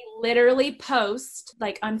 And they literally post,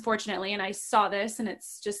 like, unfortunately, and I saw this and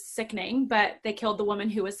it's just sickening, but they killed the woman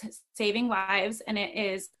who was saving lives, and it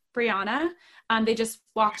is Brianna. They just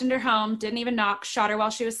walked into her home, didn't even knock, shot her while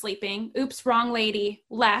she was sleeping. Oops, wrong lady,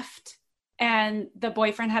 left. And the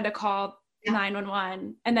boyfriend had to call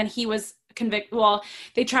 911. And then he was convicted. Well,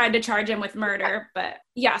 they tried to charge him with murder, but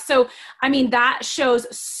yeah. So, I mean, that shows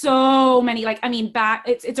so many, like, I mean,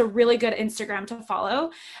 it's a really good Instagram to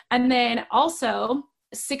follow. And then also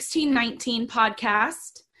 1619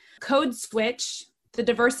 podcast, Code Switch, The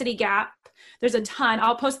Diversity Gap. There's a ton.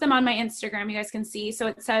 I'll post them on my Instagram. You guys can see. So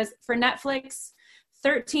it says for Netflix,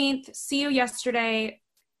 13th, See You Yesterday,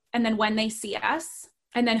 and then When They See Us,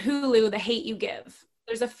 and then Hulu, The Hate You Give.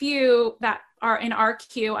 There's a few that are in our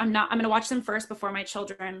queue. I'm going to watch them first before my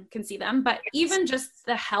children can see them. But even just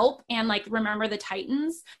The Help and like Remember the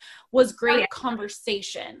Titans was great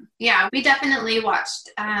conversation. Yeah, we definitely watched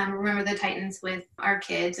Remember the Titans with our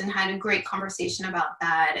kids and had a great conversation about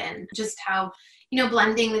that and just how, you know,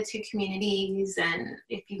 blending the two communities. And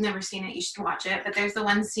if you've never seen it, you should watch it. But there's the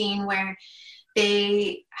one scene where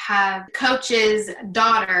they have Coach's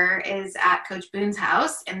daughter is at Coach Boone's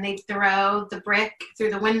house and they throw the brick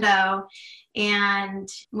through the window. And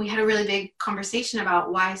we had a really big conversation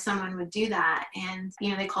about why someone would do that. And,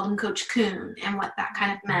 you know, they called him Coach Coon and what that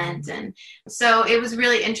kind of meant. And so it was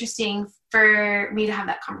really interesting for me to have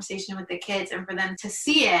that conversation with the kids and for them to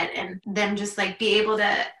see it and them just like be able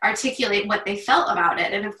to articulate what they felt about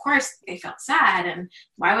it. And of course they felt sad, and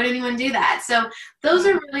why would anyone do that? So those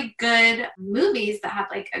are really good movies that have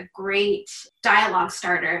like a great dialogue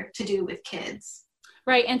starter to do with kids.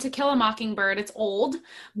 Right. And To Kill a Mockingbird, it's old,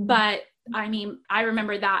 but I mean, I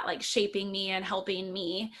remember that like shaping me and helping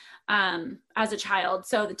me as a child.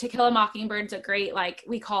 So the To Kill a Mockingbird's a great, like,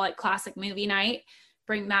 we call it classic movie night.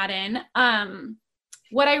 Bring that in.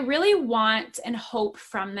 What I really want and hope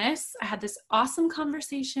from this, I had this awesome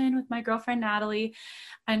conversation with my girlfriend, Natalie,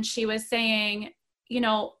 and she was saying, you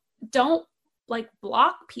know, don't like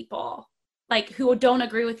block people like who don't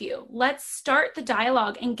agree with you. Let's start the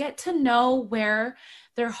dialogue and get to know where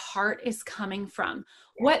their heart is coming from,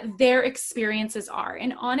 what their experiences are.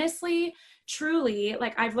 And honestly, truly,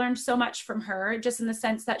 like, I've learned so much from her, just in the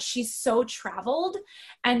sense that she's so traveled.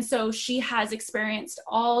 And so she has experienced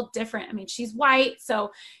all different, I mean, she's white,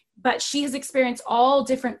 but she has experienced all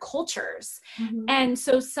different cultures. Mm-hmm. And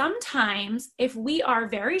so sometimes if we are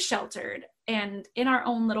very sheltered and in our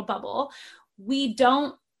own little bubble, we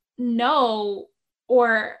don't know,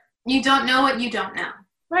 or you don't know what you don't know.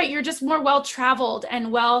 Right. You're just more well-traveled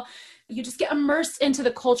and you just get immersed into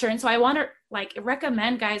the culture. And so I want to like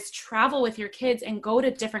recommend guys travel with your kids and go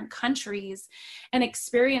to different countries and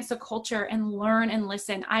experience the culture and learn and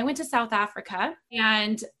listen. I went to South Africa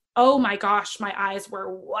and oh my gosh, my eyes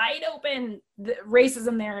were wide open. The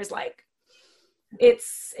racism there is like,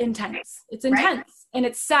 it's intense. It's intense and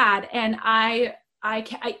it's sad. And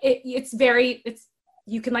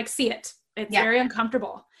you can like see it. It's very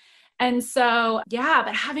uncomfortable. And so,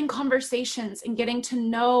 but having conversations and getting to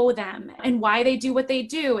know them and why they do what they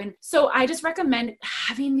do. And so I just recommend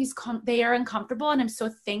having these, they are uncomfortable. And I'm so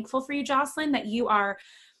thankful for you, Joslynn, that you are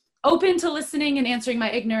open to listening and answering my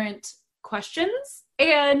ignorant questions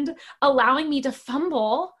and allowing me to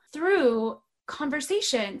fumble through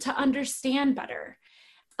conversation to understand better.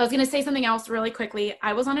 I was going to say something else really quickly.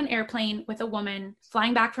 I was on an airplane with a woman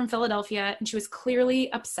flying back from Philadelphia, and she was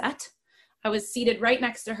clearly upset. I was seated right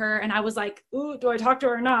next to her, and I was like, ooh, do I talk to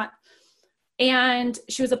her or not? And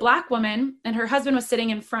she was a Black woman, and her husband was sitting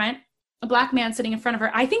in front, a Black man sitting in front of her.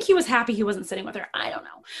 I think he was happy he wasn't sitting with her. I don't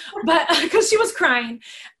know. But because she was crying.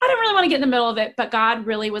 I didn't really want to get in the middle of it, but God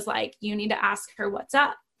really was like, you need to ask her what's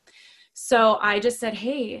up. So I just said,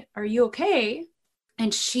 hey, are you okay?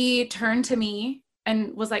 And she turned to me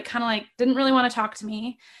and was like, kind of like, didn't really want to talk to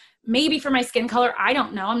me. Maybe for my skin color. I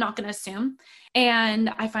don't know. I'm not going to assume. And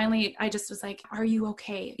I just was like, are you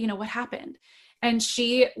okay? You know, what happened? And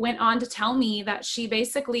she went on to tell me that she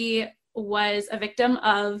basically was a victim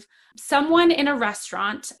of someone in a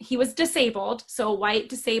restaurant. He was disabled. So a white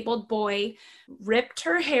disabled boy ripped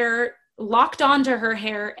her hair, locked onto her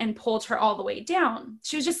hair, and pulled her all the way down.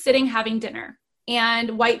 She was just sitting having dinner,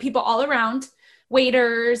 and white people all around,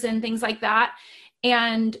 waiters and things like that.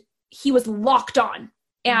 And he was locked on.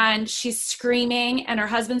 and she's screaming and her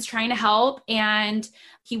husband's trying to help and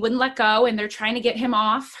he wouldn't let go and they're trying to get him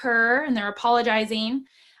off her and they're apologizing.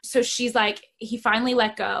 So she's like, he finally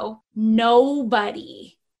let go.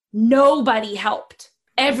 Nobody helped.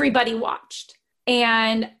 Everybody watched.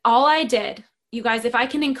 And all I did, you guys, if I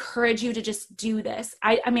can encourage you to just do this,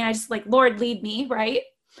 I just like, Lord, lead me, right?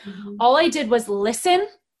 Mm-hmm. All I did was listen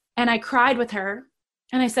and I cried with her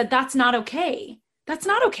and I said, that's not okay. That's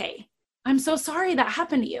not okay. I'm so sorry that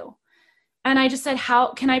happened to you. And I just said,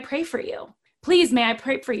 how can I pray for you? Please, may I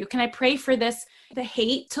pray for you? Can I pray for the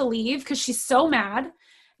hate to leave? Because she's so mad.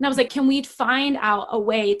 And I was like, can we find out a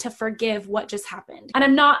way to forgive what just happened? And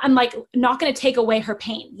I'm not going to take away her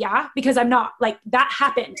pain. Yeah. Because I'm not like, that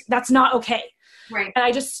happened. That's not okay. Right. And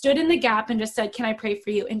I just stood in the gap and just said, can I pray for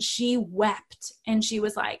you? And she wept. And she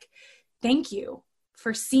was like, thank you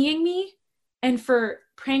for seeing me and for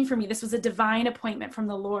praying for me. This was a divine appointment from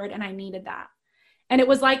the Lord. And I needed that. And it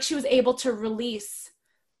was like she was able to release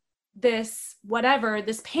this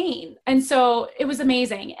pain. And so it was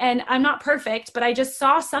amazing. And I'm not perfect, but I just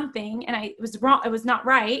saw something and it was wrong. It was not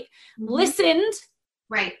right. Mm-hmm. Listened.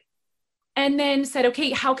 Right. And then said,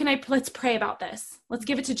 okay, let's pray about this. Let's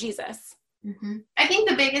give it to Jesus. Mm-hmm. I think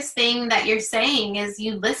the biggest thing that you're saying is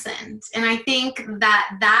you listened. And I think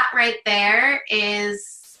that right there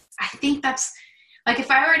is, I think that's like, if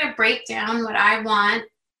I were to break down what I want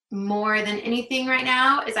more than anything right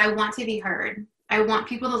now is I want to be heard. I want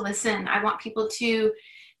people to listen. I want people to,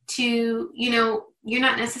 you're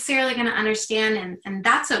not necessarily going to understand and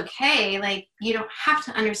that's okay. Like, you don't have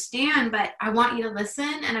to understand, but I want you to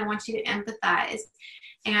listen and I want you to empathize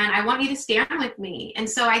and I want you to stand with me. And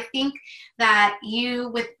so I think that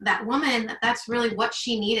with that woman, that's really what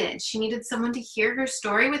she needed. She needed someone to hear her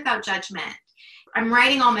story without judgment. I'm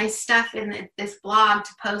writing all my stuff in this blog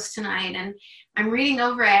to post tonight and I'm reading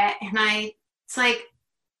over it and it's like,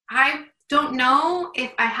 I don't know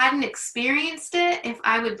if I hadn't experienced it, if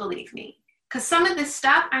I would believe me. Because some of this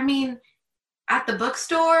stuff, at the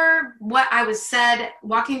bookstore, what I was said,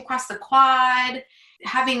 walking across the quad,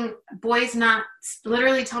 having boys not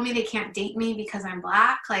literally tell me they can't date me because I'm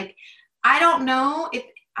Black. Like, I don't know if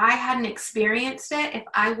I hadn't experienced it, if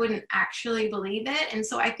I wouldn't actually believe it. And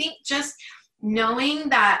so I think just knowing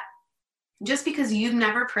that just because you've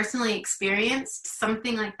never personally experienced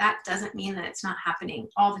something like that doesn't mean that it's not happening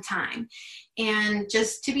all the time. And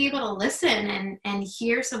just to be able to listen and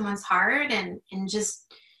hear someone's heart and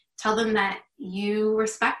just tell them that you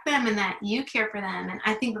respect them and that you care for them. And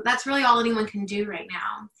I think that's really all anyone can do right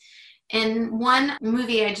now. And one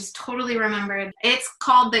movie I just totally remembered, it's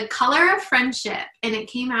called The Color of Friendship, and it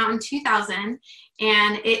came out in 2000,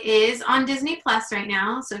 and it is on Disney Plus right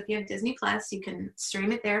now. So if you have Disney Plus, you can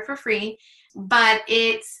stream it there for free. But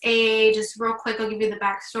it's just real quick, I'll give you the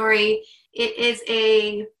backstory. It is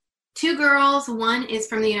two girls. One is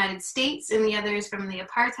from the United States and the other is from the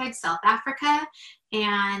apartheid South Africa.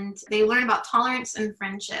 And they learn about tolerance and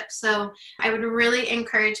friendship. So I would really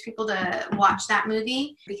encourage people to watch that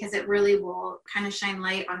movie because it really will kind of shine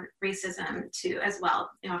light on racism too as well.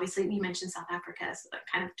 And obviously you mentioned South Africa, so I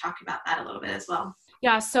kind of talked about that a little bit as well.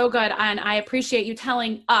 Yeah, so good. And I appreciate you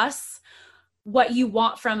telling us what you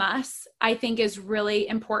want from us, I think is really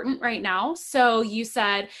important right now. So you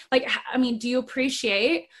said, do you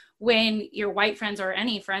appreciate when your white friends or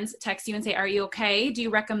any friends text you and say, are you okay? Do you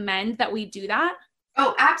recommend that we do that?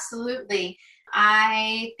 Oh, absolutely.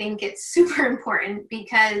 I think it's super important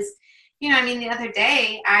because, the other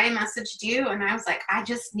day I messaged you and I was like, I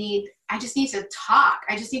just need to talk.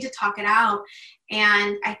 I just need to talk it out.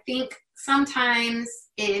 And I think sometimes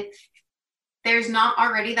if there's not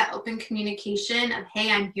already that open communication of,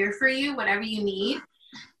 hey, I'm here for you, whatever you need,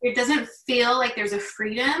 it doesn't feel like there's a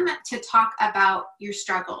freedom to talk about your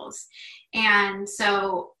struggles. And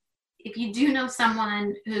so if you do know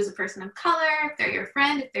someone who's a person of color, if they're your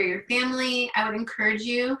friend, if they're your family, I would encourage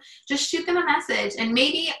you, just shoot them a message. And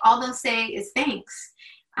maybe all they'll say is thanks.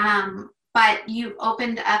 But you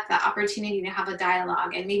opened up the opportunity to have a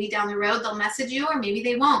dialogue. And maybe down the road they'll message you or maybe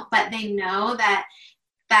they won't. But they know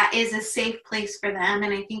that is a safe place for them.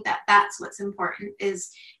 And I think that that's what's important is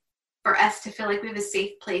for us to feel like we have a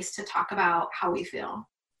safe place to talk about how we feel.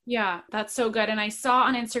 Yeah, that's so good. And I saw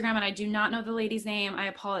on Instagram, and I do not know the lady's name, I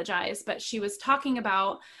apologize, but she was talking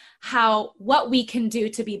about how what we can do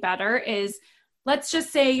to be better is, let's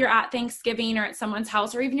just say you're at Thanksgiving or at someone's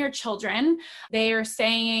house or even your children, they are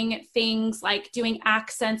saying things like doing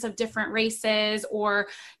accents of different races or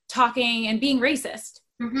talking and being racist.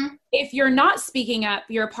 Mm-hmm. If you're not speaking up,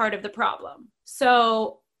 you're a part of the problem.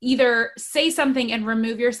 So either say something and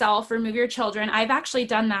remove yourself, remove your children. I've actually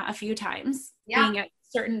done that a few times, being at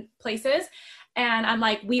certain places. And I'm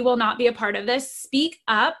like, we will not be a part of this. Speak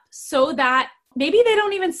up so that maybe they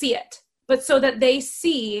don't even see it, but so that they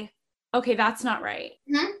see, okay, that's not right.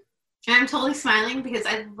 Mm-hmm. And I'm totally smiling because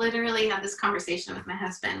I literally had this conversation with my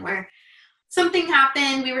husband where something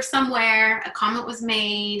happened. We were somewhere, a comment was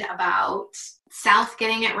made about South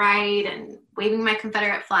getting it right and waving my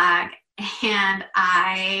Confederate flag. And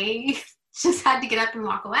I just had to get up and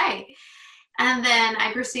walk away. And then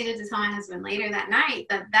I proceeded to tell my husband later that night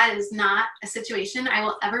that that is not a situation I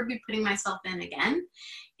will ever be putting myself in again.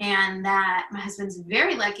 And that my husband's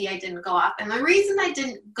very lucky I didn't go off. And the reason I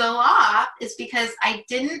didn't go off is because I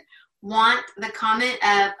didn't want the comment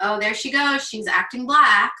of, oh, there she goes, she's acting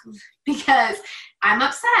Black, because I'm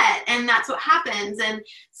upset and that's what happens. And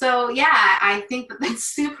so, yeah, I think that that's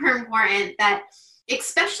super important, that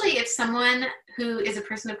especially if someone who is a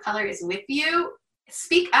person of color is with you,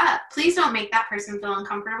 speak up. Please don't make that person feel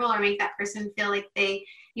uncomfortable or make that person feel like they,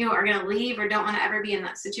 are going to leave or don't want to ever be in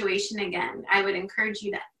that situation again. I would encourage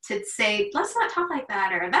you to say, let's not talk like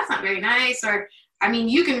that, or that's not very nice, or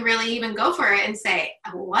you can really even go for it and say,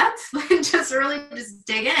 what? just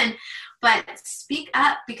dig in, but speak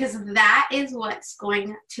up, because that is what's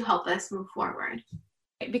going to help us move forward.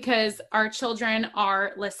 Because our children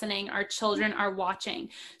are listening, our children are watching.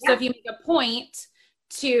 So if you make a point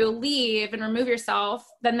to leave and remove yourself,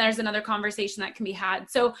 then there's another conversation that can be had.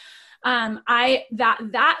 So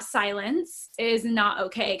that silence is not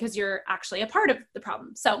okay, because you're actually a part of the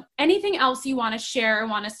problem. So anything else you want to share,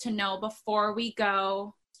 want us to know before we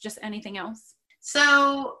go? Just anything else?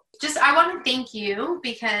 So I want to thank you,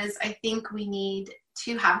 because I think we need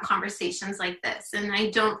to have conversations like this. And I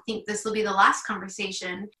don't think this will be the last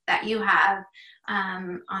conversation that you have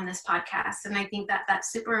on this podcast. And I think that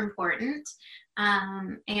that's super important.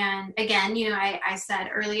 And again, I said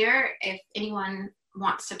earlier, if anyone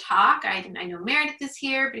wants to talk, I know Meredith is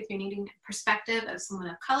here, but if you're needing a perspective of someone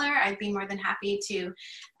of color, I'd be more than happy to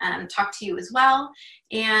talk to you as well.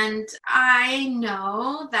 And I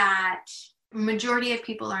know that majority of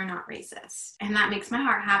people are not racist, and that makes my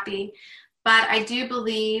heart happy. But I do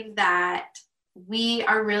believe that we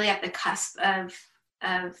are really at the cusp of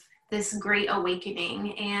this great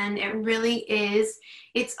awakening, and it really is,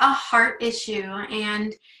 it's a heart issue.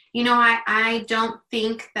 And I don't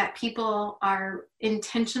think that people are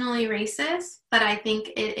intentionally racist, but I think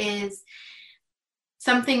it is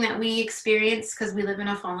something that we experience because we live in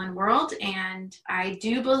a fallen world. And I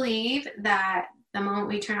do believe that the moment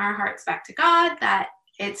we turn our hearts back to God, that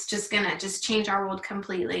it's just gonna change our world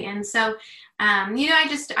completely. And so,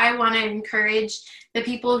 I want to encourage the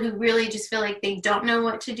people who really just feel like they don't know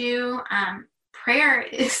what to do. Prayer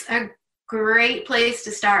is a great place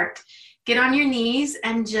to start. Get on your knees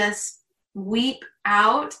and just weep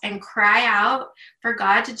out and cry out for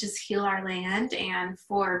God to just heal our land and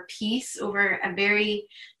for peace over a very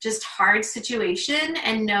just hard situation,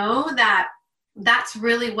 and know that that's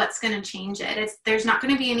really what's going to change it. There's not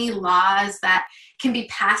going to be any laws that can be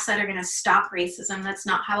passed that are going to stop racism. That's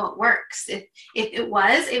not how it works. If it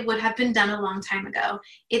was, it would have been done a long time ago.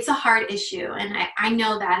 It's a hard issue, and I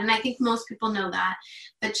know that, and I think most people know that.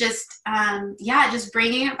 But just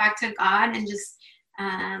bringing it back to God, and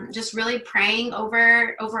just really praying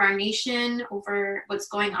over our nation, over what's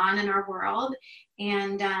going on in our world,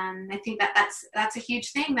 and I think that's a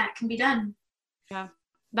huge thing that can be done. Yeah.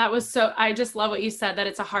 That was I just love what you said, that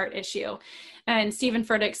it's a heart issue. And Stephen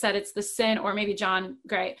Furtick said it's the sin, or maybe John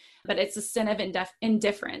Gray, but it's a sin of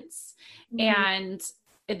indifference. Mm-hmm.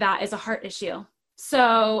 And that is a heart issue.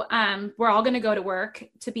 So we're all going to go to work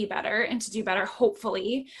to be better and to do better,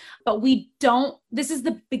 hopefully. But this is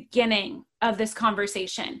the beginning of this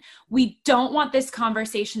conversation. We don't want this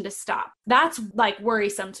conversation to stop. That's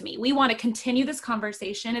worrisome to me. We want to continue this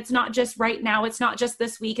conversation. It's not just right now. It's not just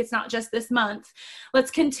this week. It's not just this month.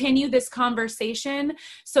 Let's continue this conversation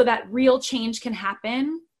so that real change can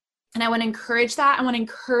happen. And I want to encourage that. I want to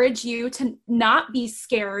encourage you to not be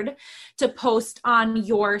scared to post on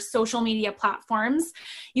your social media platforms.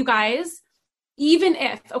 You guys, even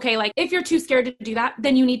if you're too scared to do that,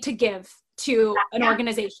 then you need to give to an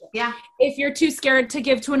organization. Yeah. If you're too scared to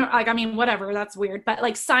give to whatever, that's weird,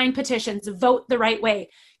 but sign petitions, vote the right way.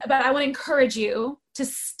 But I would encourage you to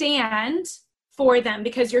stand for them,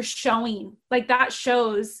 because you're showing, that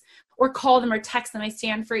shows, or call them or text them, I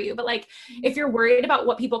stand for you. But if you're worried about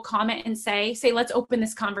what people comment and say, let's open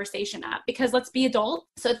this conversation up, because let's be adult.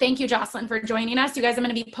 So thank you, Joslynn, for joining us. You guys, I'm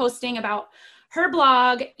going to be posting about her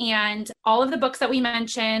blog and all of the books that we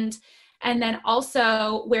mentioned. And then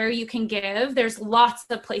also where you can give. There's lots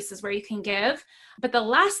of places where you can give. But the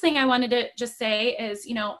last thing I wanted to just say is,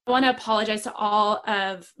 I want to apologize to all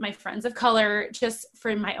of my friends of color just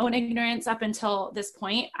for my own ignorance up until this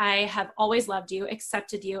point. I have always loved you,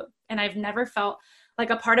 accepted you, and I've never felt like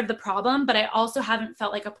a part of the problem, but I also haven't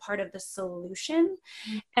felt like a part of the solution.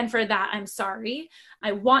 And for that, I'm sorry.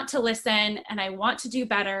 I want to listen and I want to do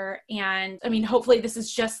better. And hopefully this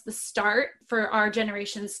is just the start for our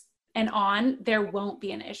generations and on. There won't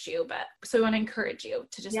be an issue, but so we want to encourage you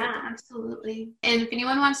to just. Yeah, absolutely. And if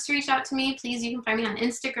anyone wants to reach out to me, please, you can find me on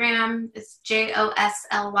Instagram. It's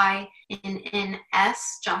JOSLYNNS,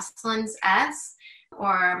 Joslyn's S.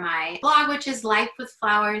 Or my blog, which is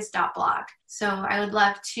lifewithflowers.blog. So I would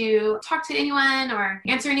love to talk to anyone or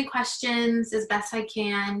answer any questions as best I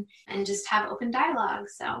can and just have open dialogue.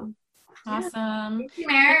 So awesome. Yeah. Thank you,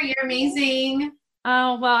 Mare. You're amazing.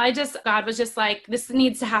 Oh, well, God was just like, this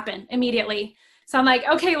needs to happen immediately. So I'm like,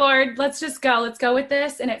 okay, Lord, let's just go. Let's go with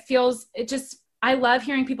this. And I love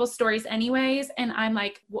hearing people's stories anyways. And I'm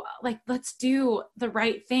like, let's do the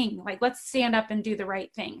right thing. Like, let's stand up and do the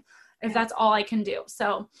right thing. If that's all I can do.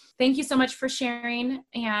 So thank you so much for sharing.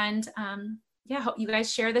 And hope you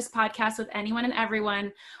guys share this podcast with anyone and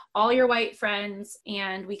everyone, all your white friends,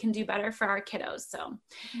 and we can do better for our kiddos. So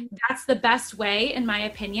that's the best way, in my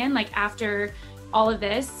opinion. Like after all of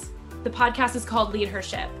this, the podcast is called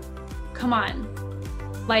Leadership. Come on.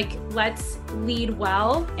 Like, let's lead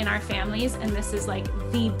well in our families. And this is like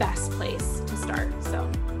the best place to start. So,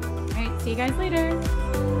 all right, see you guys later.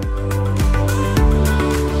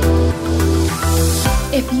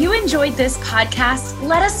 If you enjoyed this podcast,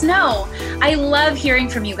 let us know. I love hearing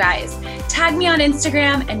from you guys. Tag me on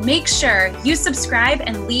Instagram and make sure you subscribe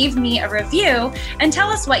and leave me a review and tell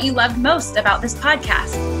us what you loved most about this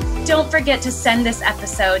podcast. Don't forget to send this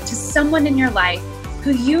episode to someone in your life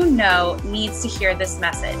who you know needs to hear this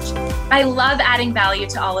message. I love adding value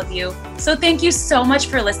to all of you. So thank you so much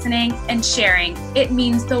for listening and sharing. It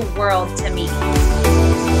means the world to me.